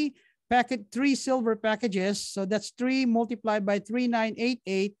 3 silver packages. So that's 3 multiplied by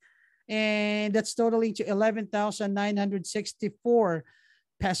 3,988. And that's totaling to 11,964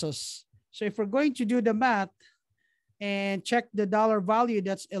 pesos. So if we're going to do the math, and check the dollar value,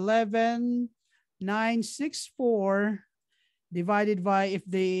 that's 11,964 divided by, if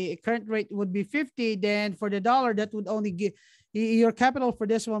the current rate would be 50, then for the dollar, that would only give your capital for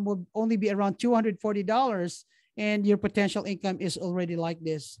this one would only be around $240, and your potential income is already like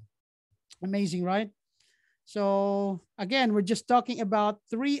this. Amazing, right? So again, we're just talking about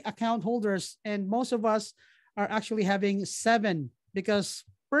 3 account holders, and most of us are actually having 7, because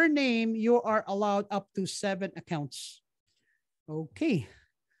per name, you are allowed up to 7 accounts. Okay.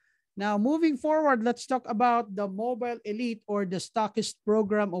 Now, moving forward, let's talk about the Mobile Elite, or the stockist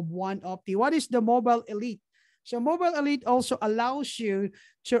program of One Opti. What is the Mobile Elite? So Mobile Elite also allows you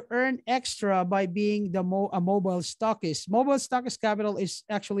to earn extra by being a mobile stockist. Mobile stockist capital is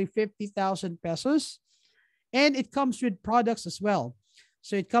actually 50,000 pesos, and it comes with products as well.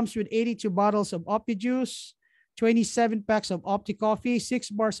 So it comes with 82 bottles of Opti Juice, 27 packs of Opti Coffee, 6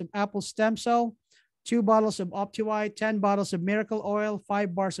 bars of Apple Stem Cell, 2 bottles of Opti White, 10 bottles of Miracle Oil,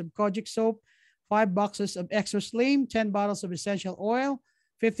 5 bars of Kojic Soap, 5 boxes of Extra Slim, 10 bottles of Essential Oil,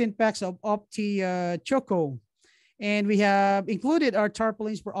 15 packs of Opti Choco. And we have included our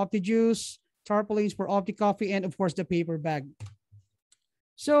tarpaulins for Opti Juice, tarpaulins for Opti Coffee, and of course the paper bag.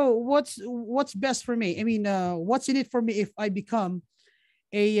 So what's best for me? I mean, what's in it for me if I become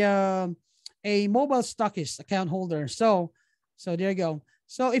a mobile stockist account holder? So there you go.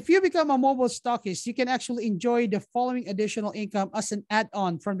 So if you become a mobile stockist, you can actually enjoy the following additional income as an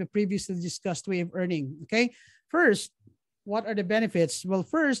add-on from the previously discussed way of earning. Okay. First, what are the benefits? Well,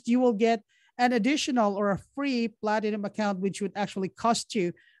 first, you will get an additional or a free platinum account, which would actually cost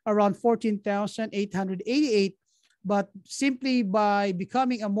you around 14,888. But simply by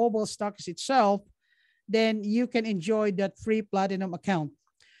becoming a mobile stockist itself, then you can enjoy that free platinum account.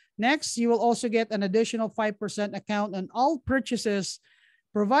 Next, you will also get an additional 5% account on all purchases,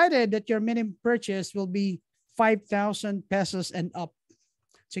 provided that your minimum purchase will be 5,000 pesos and up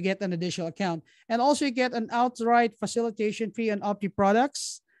to get an additional account. And also you get an outright facilitation fee on Opti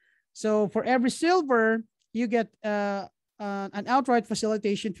products. So for every silver, you get an outright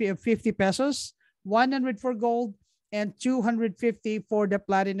facilitation fee of 50 pesos, 100 for gold, and 250 for the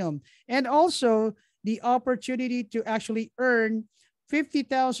platinum. And also the opportunity to actually earn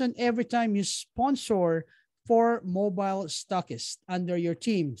 50,000 every time you sponsor for mobile stockists under your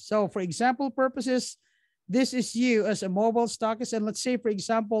team. So for example purposes, this is you as a mobile stockist. And let's say, for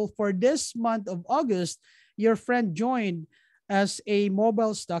example, for this month of August, your friend joined as a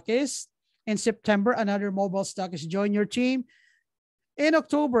mobile stockist. In September, another mobile stockist joined your team. In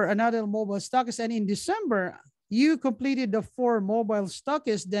October, another mobile stockist. And in December, you completed the 4 mobile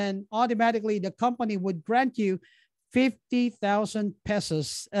stockists, then automatically the company would grant you 50,000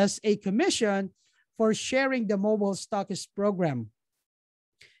 pesos as a commission for sharing the mobile stockist program.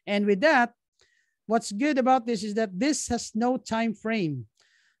 And with that, what's good about this is that this has no time frame.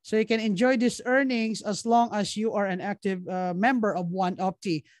 So you can enjoy these earnings as long as you are an active member of One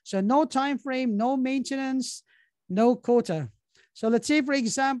Opti. So no time frame, no maintenance, no quota. So let's say, for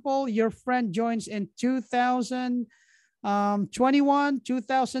example, your friend joins in 2021,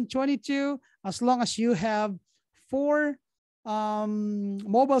 2022, as long as you have 4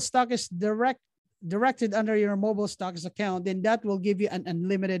 mobile stockists directed under your mobile stocks account, then that will give you an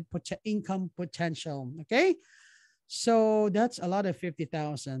unlimited income potential. Okay. So that's a lot of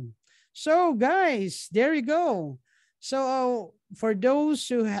 50,000. So guys, there you go. So for those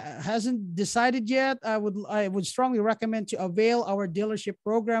who hasn't decided yet, I would strongly recommend to avail our dealership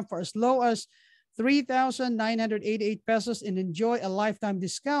program for as low as 3,988 pesos and enjoy a lifetime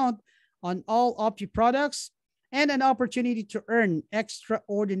discount on all Opti products and an opportunity to earn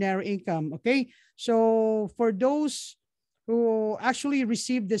extraordinary income. Okay. So for those who actually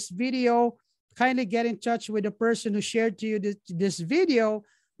received this video, kindly get in touch with the person who shared to you this video.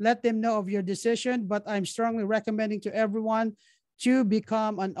 Let them know of your decision, but I'm strongly recommending to everyone to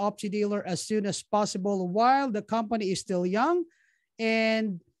become an Opti dealer as soon as possible while the company is still young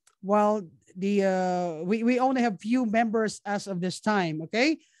and while we only have few members as of this time.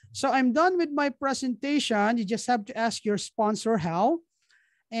 Okay. So I'm done with my presentation. You just have to ask your sponsor how.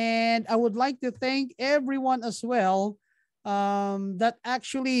 And I would like to thank everyone as well that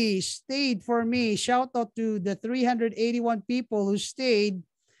actually stayed for me. Shout out to the 381 people who stayed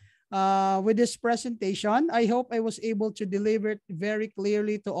with this presentation. I hope I was able to deliver it very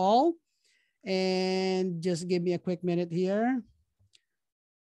clearly to all. And just give me a quick minute here.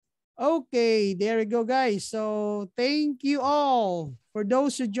 Okay, there you go, guys. So thank you all for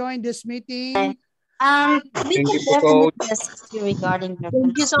those who joined this meeting. We can definitely assist you regarding reference.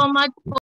 Thank you so much.